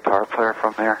 another guitar player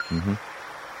from there. Mm-hmm.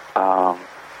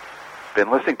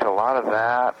 Been listening to a lot of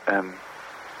that, and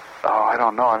I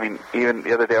don't know. Even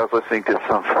the other day I was listening to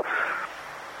some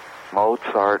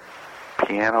Mozart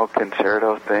piano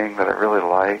concerto thing that I really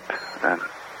liked,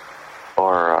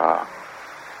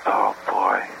 oh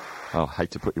boy. Oh, I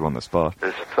hate to put you on the spot.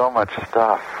 There's so much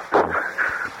stuff.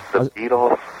 The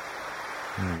Beatles.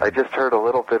 I just heard a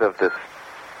little bit of this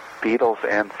Beatles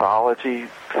anthology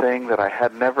thing that I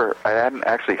hadn't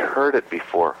actually heard it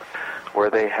before, where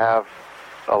they have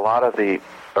a lot of the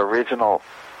original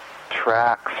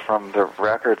tracks from the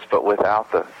records but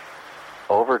without the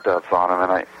overdubs on them,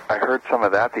 and I heard some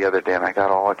of that the other day and I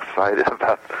got all excited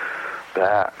about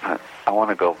that. I want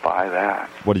to go buy that.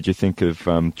 What did you think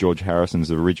of George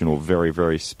Harrison's original, very,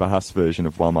 very sparse version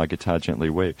of While My Guitar Gently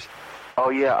Weeps? Oh,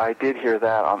 yeah, I did hear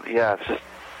that. It's just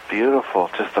beautiful,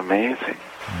 just amazing.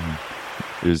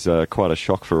 It was quite a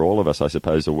shock for all of us, I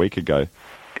suppose, a week ago.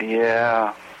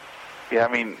 Yeah. Yeah,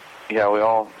 we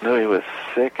all knew he was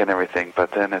sick and everything,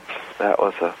 but then that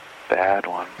was a bad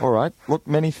one. All right. Look,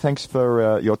 many thanks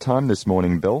for your time this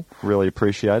morning, Bill. Really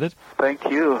appreciate it. Thank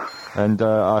you. And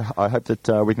I hope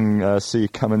that we can see you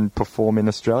come and perform in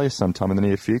Australia sometime in the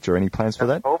near future. Any plans for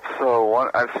that? I hope so.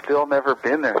 I've still never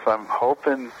been there, so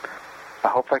I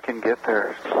hope I can get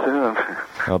there soon.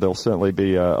 Well, there'll certainly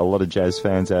be a lot of jazz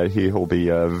fans out here who'll be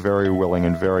very willing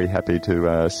and very happy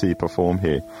to see you perform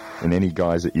here in any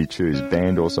guise that you choose,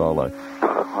 band or solo.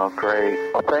 Oh,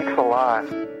 great. Well, thanks a lot.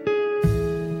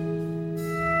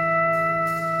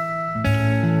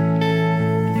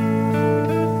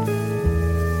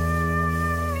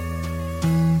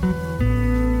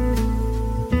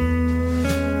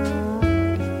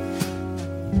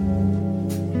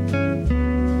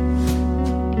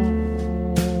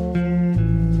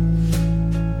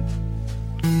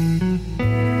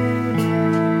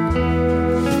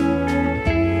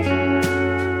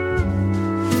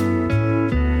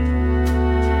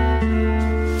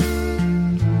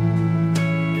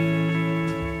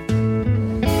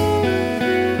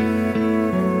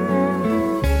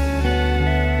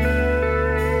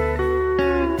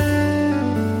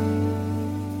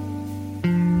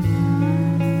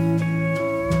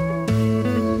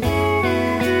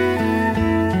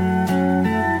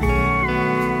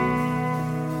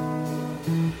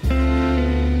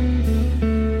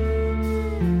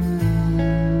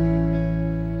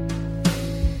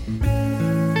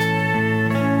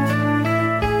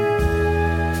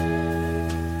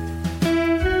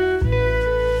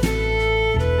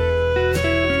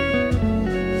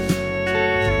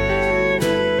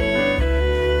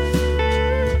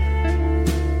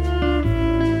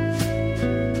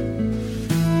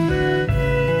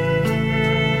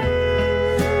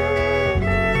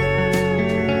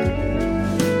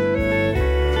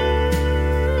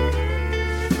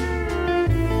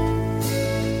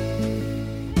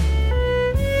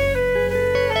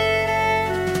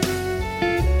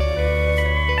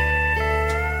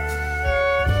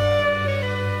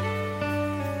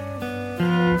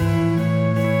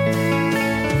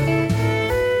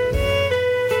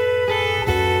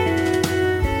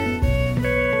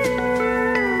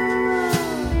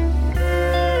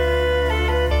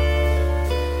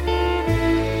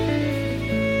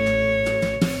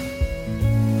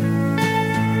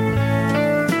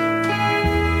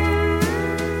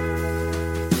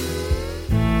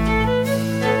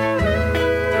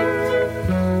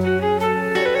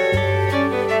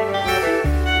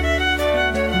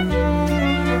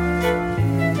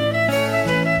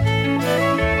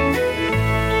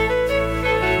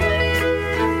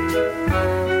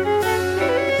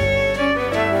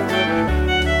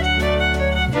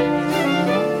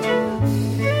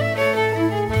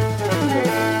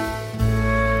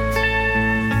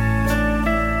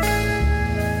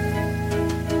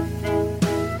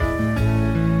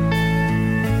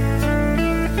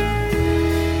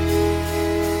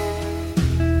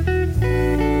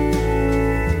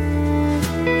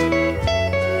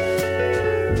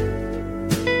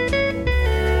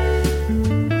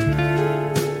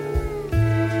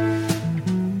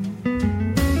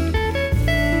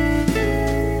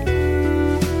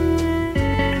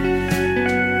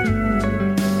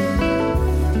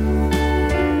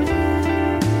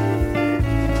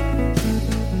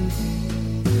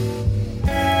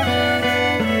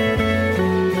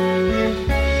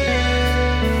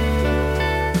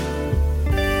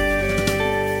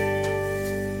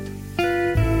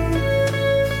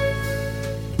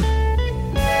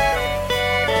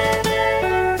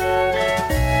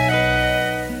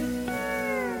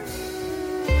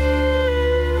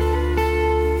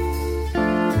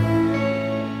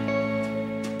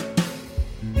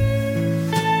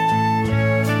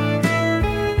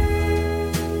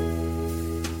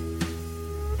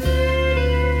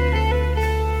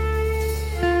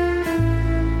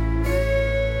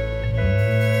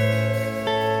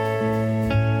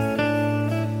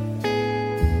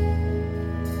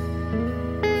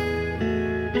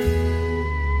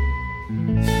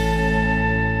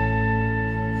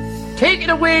 Take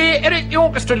it away, Eric, the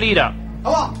orchestra leader.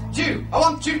 1, 2,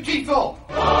 1, 2, 3, 4.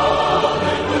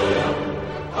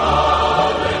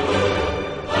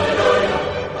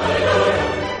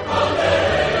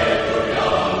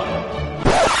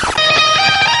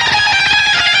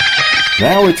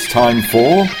 Now it's time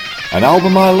for An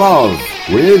Album I Love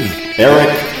with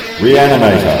Eric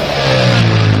Reanimator.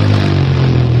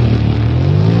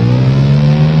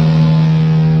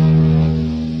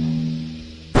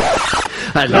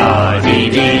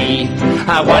 La-dee-dee,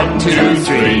 1, 2,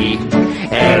 3,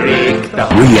 Eric the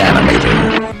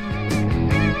Reanimator.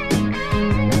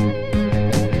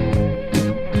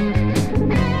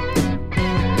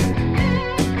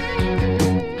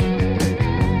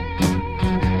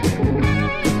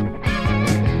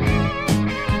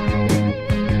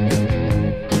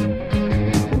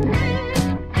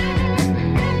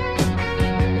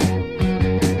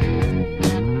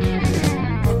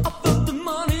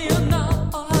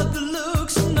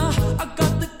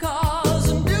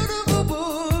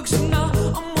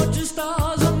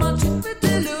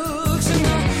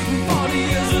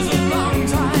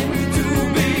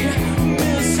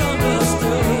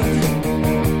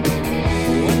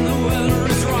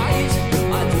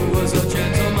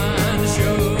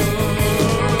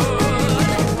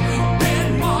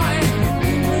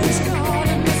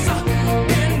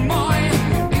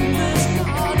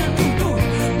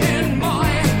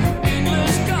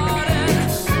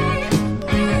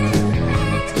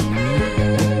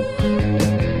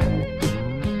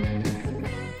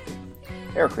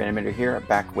 Eric Reanimator here,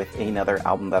 back with another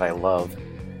album that I love.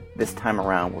 This time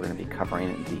around, we're going to be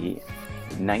covering the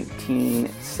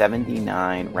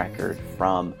 1979 record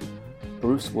from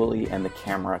Bruce Woolley and the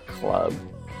Camera Club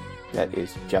that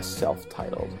is just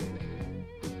self-titled.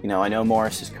 You know, I know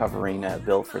Morris is covering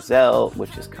Bill Frisell,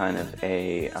 which is kind of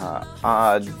a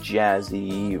odd,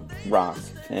 jazzy rock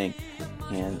thing.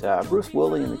 And Bruce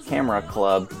Woolley and the Camera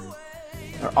Club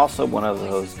are also one of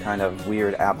those kind of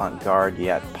weird avant-garde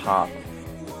yet pop.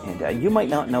 And you might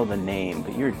not know the name,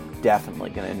 but you're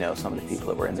definitely going to know some of the people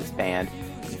that were in this band.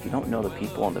 And if you don't know the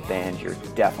people in the band, you're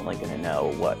definitely going to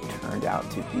know what turned out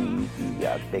to be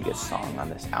the biggest song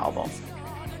on this album.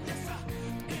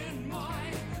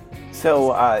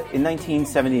 So in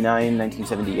 1979,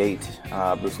 1978,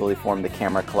 Bruce Woolley formed the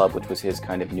Camera Club, which was his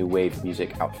kind of new wave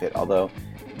music outfit. Although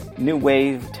new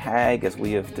wave tag, as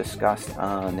we have discussed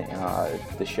on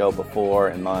the show before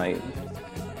in my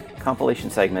compilation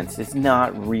segments, is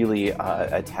not really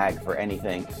a tag for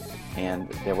anything, and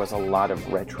there was a lot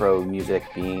of retro music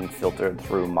being filtered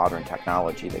through modern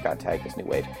technology that got tagged as new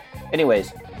wave.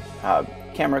 Anyways,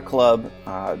 Camera Club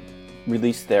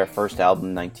released their first album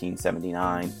in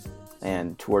 1979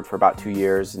 and toured for about 2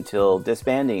 years until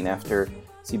disbanding after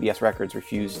CBS Records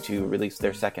refused to release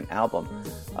their second album.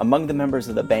 Among the members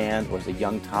of the band was a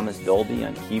young Thomas Dolby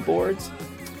on keyboards,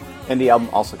 and the album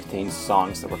also contains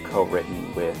songs that were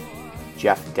co-written with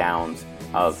Jeff Downes,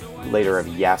 later of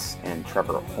Yes, and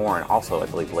Trevor Horn, also I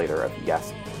believe later of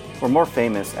Yes, were more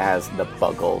famous as the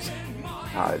Buggles.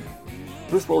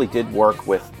 Bruce Woolley did work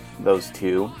with those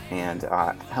two and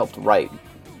helped write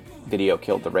Video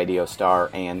Killed the Radio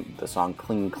Star and the song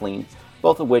Clean Clean,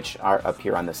 both of which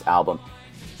appear on this album.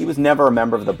 He was never a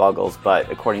member of the Buggles,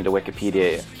 but according to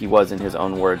Wikipedia, he was, in his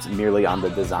own words, merely on the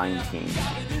design team.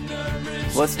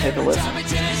 Let's take a listen.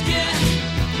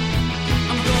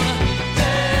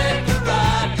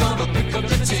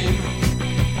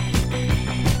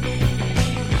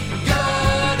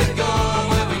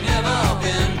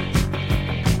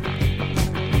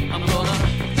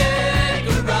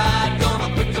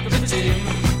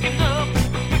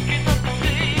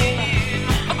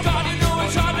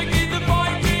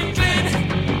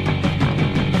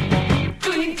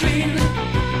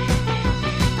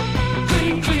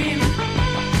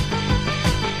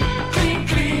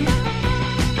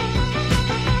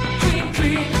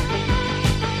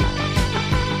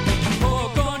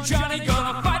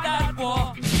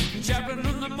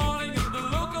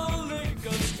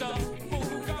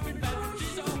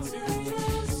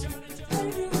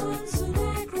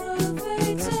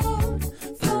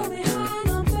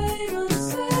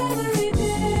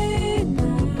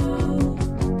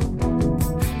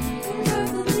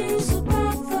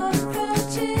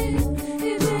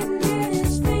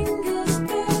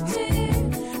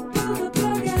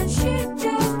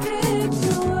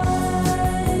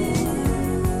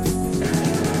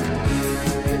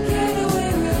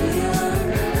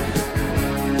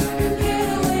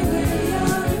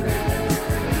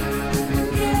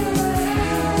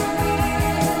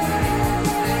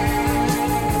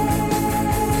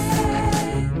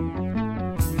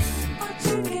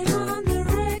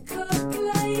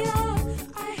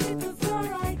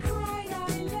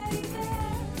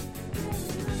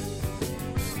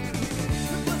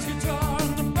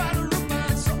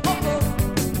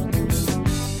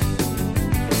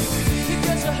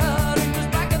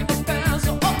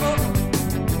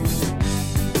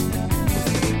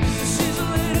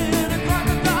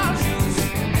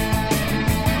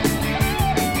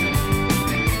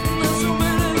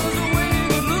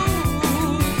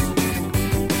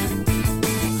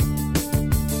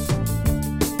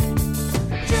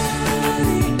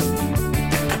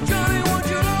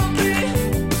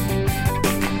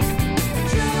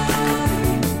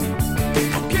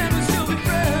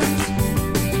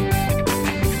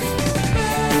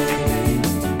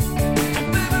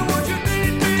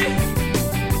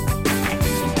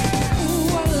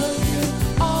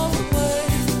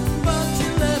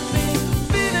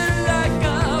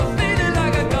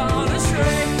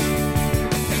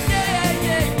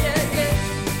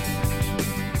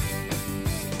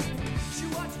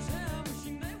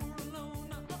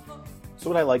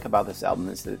 what I like about this album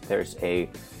is that there's a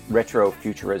retro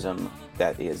futurism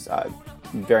that is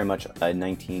very much a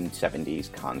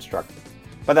 1970s construct.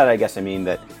 By that I guess I mean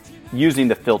that using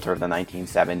the filter of the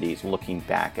 1970s, looking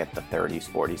back at the 30s,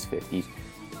 40s, 50s,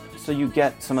 so you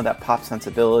get some of that pop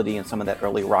sensibility and some of that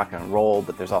early rock and roll,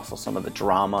 but there's also some of the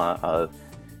drama of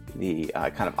the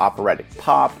kind of operatic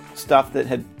pop stuff that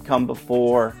had come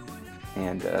before.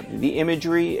 And the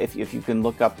imagery, if you can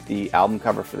look up the album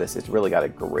cover for this, it's really got a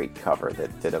great cover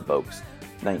that evokes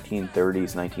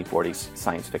 1930s, 1940s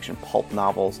science fiction pulp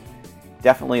novels.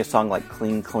 Definitely a song like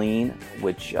Clean Clean,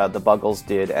 which the Buggles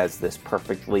did as this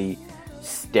perfectly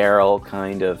sterile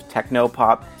kind of techno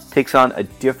pop, takes on a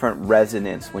different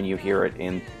resonance when you hear it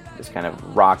in this kind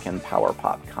of rock and power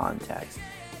pop context.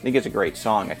 I think it's a great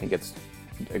song. I think it's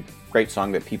a great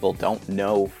song that people don't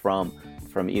know from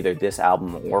either this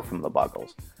album or from the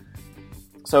Buggles.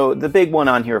 So the big one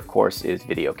on here, of course, is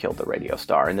Video Killed the Radio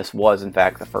Star, and this was, in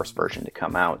fact, the first version to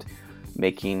come out,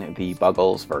 making the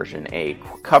Buggles version a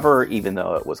cover, even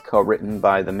though it was co-written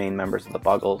by the main members of the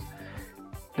Buggles.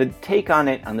 The take on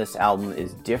it on this album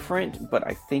is different, but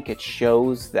I think it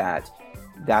shows that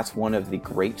that's one of the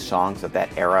great songs of that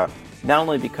era, not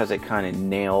only because it kind of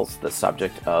nails the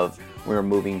subject of we're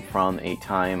moving from a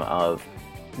time of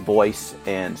voice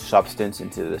and substance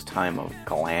into this time of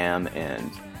glam and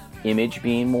image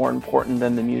being more important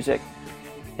than the music.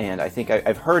 And I think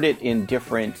I've heard it in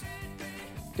different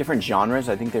genres.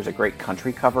 I think there's a great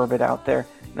country cover of it out there,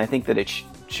 and I think that it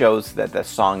shows that the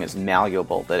song is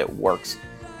malleable, that it works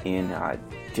in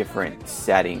different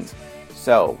settings.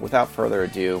 So without further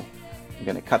ado, I'm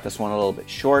going to cut this one a little bit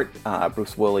short.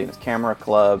 Bruce Woolley and his Camera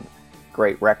Club,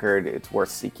 great record, it's worth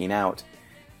seeking out.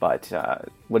 But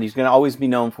what he's going to always be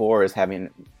known for is having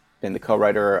been the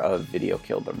co-writer of Video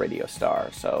Killed the Radio Star.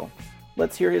 So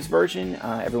let's hear his version.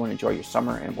 Everyone enjoy your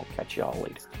summer, and we'll catch you all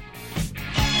later.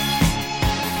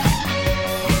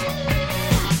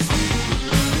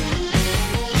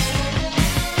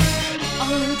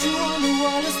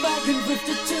 Back in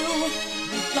 52,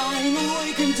 lying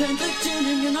awake intently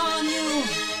tuning in on you.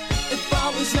 If I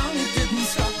was young, it didn't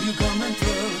stop you coming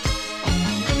through.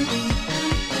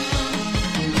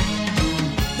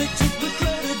 They took the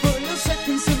credit for your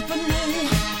second symphony,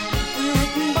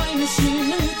 rewritten by machine,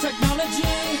 new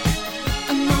technology.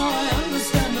 And now I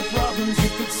understand the problems you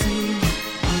could see.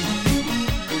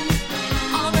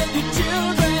 I met your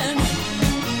children.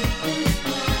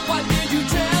 What did you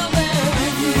tell them?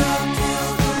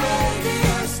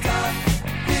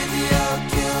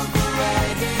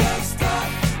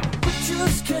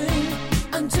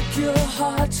 Your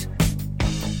heart.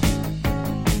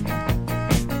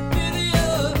 Video.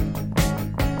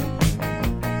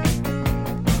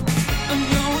 And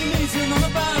now we're meeting on a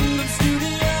abandoned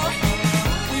studio.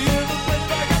 We hear the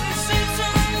playback and it seems so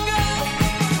long ago.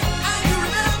 And you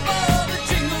remember the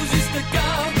jingles used to go.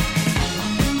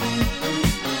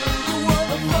 You were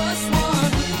the first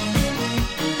one.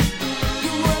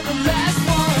 You were the last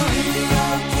one. Video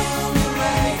killed the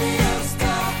radio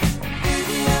star.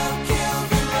 Video killed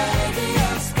the radio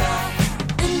star.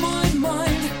 In my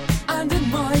mind and in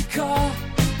my car,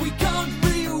 we can't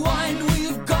rewind,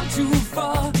 we've gone too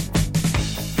far.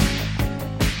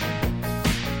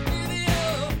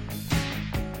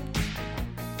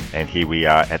 And here we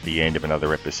are at the end of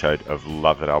another episode of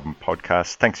Love That Album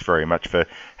podcast. Thanks very much for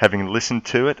having listened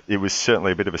to it. It was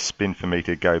certainly a bit of a spin for me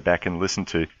to go back and listen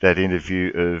to that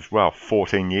interview of,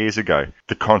 14 years ago.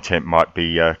 The content might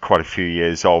be quite a few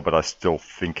years old, but I still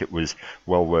think it was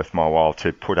well worth my while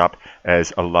to put up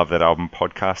as a Love That Album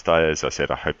podcast. As I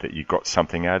said, I hope that you got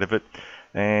something out of it.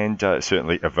 And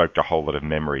certainly evoked a whole lot of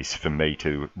memories for me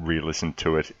to re-listen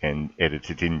to it and edit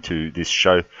it into this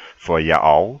show for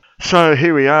y'all. So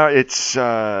here we are, it's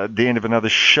the end of another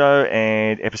show,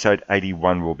 and episode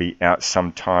 81 will be out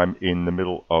sometime in the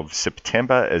middle of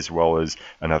September, as well as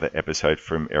another episode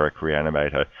from Eric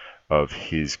Reanimator of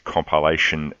his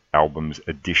compilation albums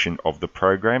edition of the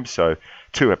program. So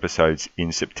 2 episodes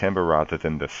in September rather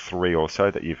than the 3 or so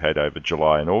that you've had over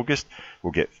July and August.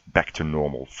 We'll get back to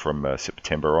normal from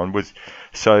September onwards.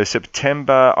 So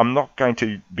September, I'm not going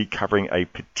to be covering a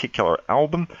particular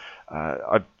album.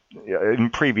 In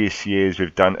previous years,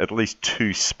 we've done at least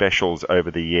 2 specials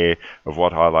over the year of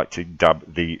what I like to dub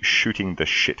the Shooting the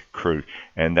Shit crew.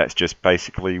 And that's just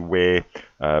basically where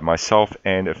myself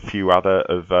and a few other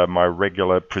of my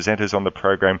regular presenters on the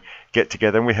program get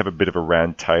together, and we have a bit of a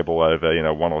round table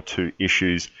over 1 or 2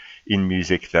 issues in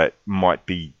music that might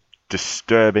be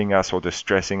disturbing us or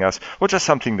distressing us, or just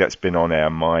something that's been on our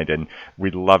mind. And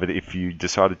we'd love it if you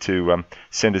decided to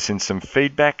send us in some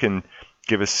feedback and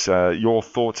give us your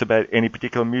thoughts about any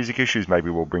particular music issues. Maybe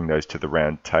we'll bring those to the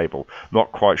round table.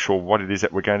 Not quite sure what it is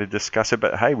that we're going to discuss it,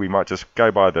 but hey, we might just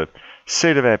go by the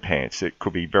seat of our pants. It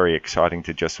could be very exciting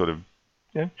to just sort of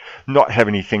not have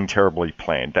anything terribly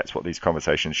planned. That's what these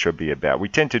conversations should be about. We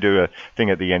tend to do a thing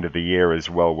at the end of the year as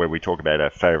well where we talk about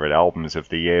our favourite albums of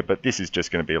the year, but this is just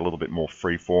going to be a little bit more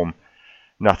freeform.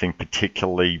 Nothing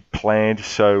particularly planned,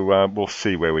 so we'll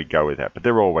see where we go with that. But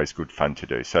they're always good fun to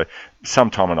do. So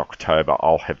sometime in October,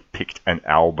 I'll have picked an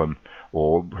album,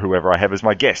 or whoever I have as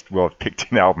my guest will have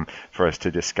picked an album for us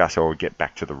to discuss, or we'll get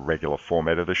back to the regular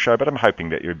format of the show. But I'm hoping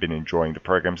that you've been enjoying the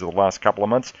programs of the last couple of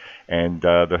months, and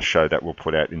the show that we'll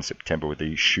put out in September with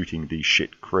the Shooting the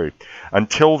Shit crew.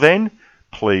 Until then,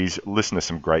 please listen to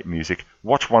some great music,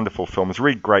 watch wonderful films,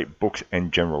 read great books,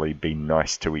 and generally be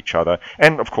nice to each other.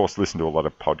 And, of course, listen to a lot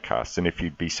of podcasts. And if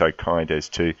you'd be so kind as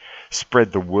to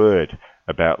spread the word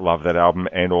about Love That Album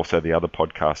and also the other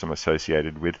podcasts I'm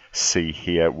associated with, See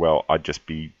Here, well, I'd just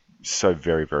be so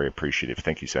very, very appreciative.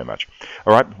 Thank you so much.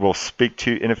 All right, we'll speak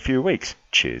to you in a few weeks.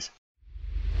 Cheers.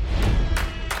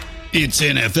 It's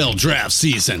NFL draft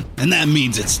season, and that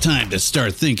means it's time to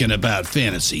start thinking about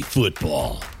fantasy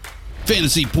football.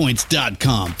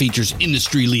 FantasyPoints.com features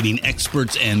industry-leading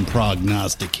experts and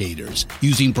prognosticators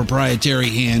using proprietary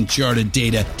hand-charted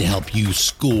data to help you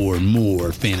score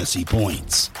more fantasy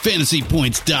points.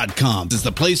 FantasyPoints.com is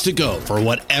the place to go for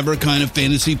whatever kind of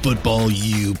fantasy football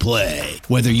you play.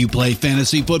 Whether you play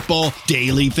fantasy football,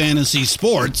 daily fantasy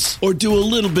sports, or do a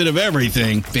little bit of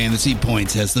everything, Fantasy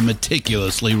Points has the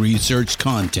meticulously researched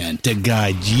content to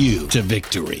guide you to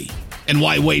victory. And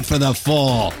why wait for the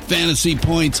fall? Fantasy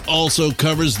Points also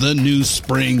covers the new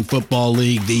spring football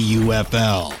league, the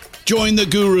UFL. Join the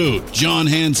guru, John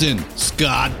Hansen,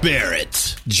 Scott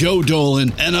Barrett, Joe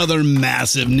Dolan, and other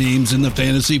massive names in the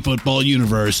fantasy football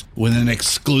universe with an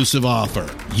exclusive offer.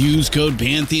 Use code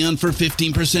Pantheon for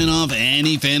 15% off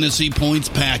any Fantasy Points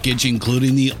package,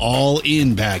 including the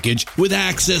all-in package, with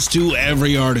access to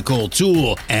every article,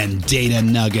 tool, and data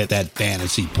nugget that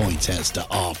Fantasy Points has to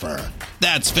offer.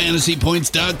 That's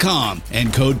FantasyPoints.com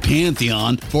and code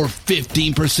Pantheon for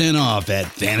 15% off at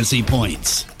Fantasy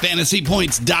Points.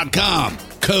 FantasyPoints.com,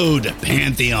 code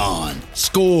Pantheon.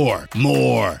 Score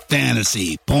more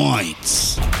fantasy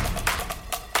points.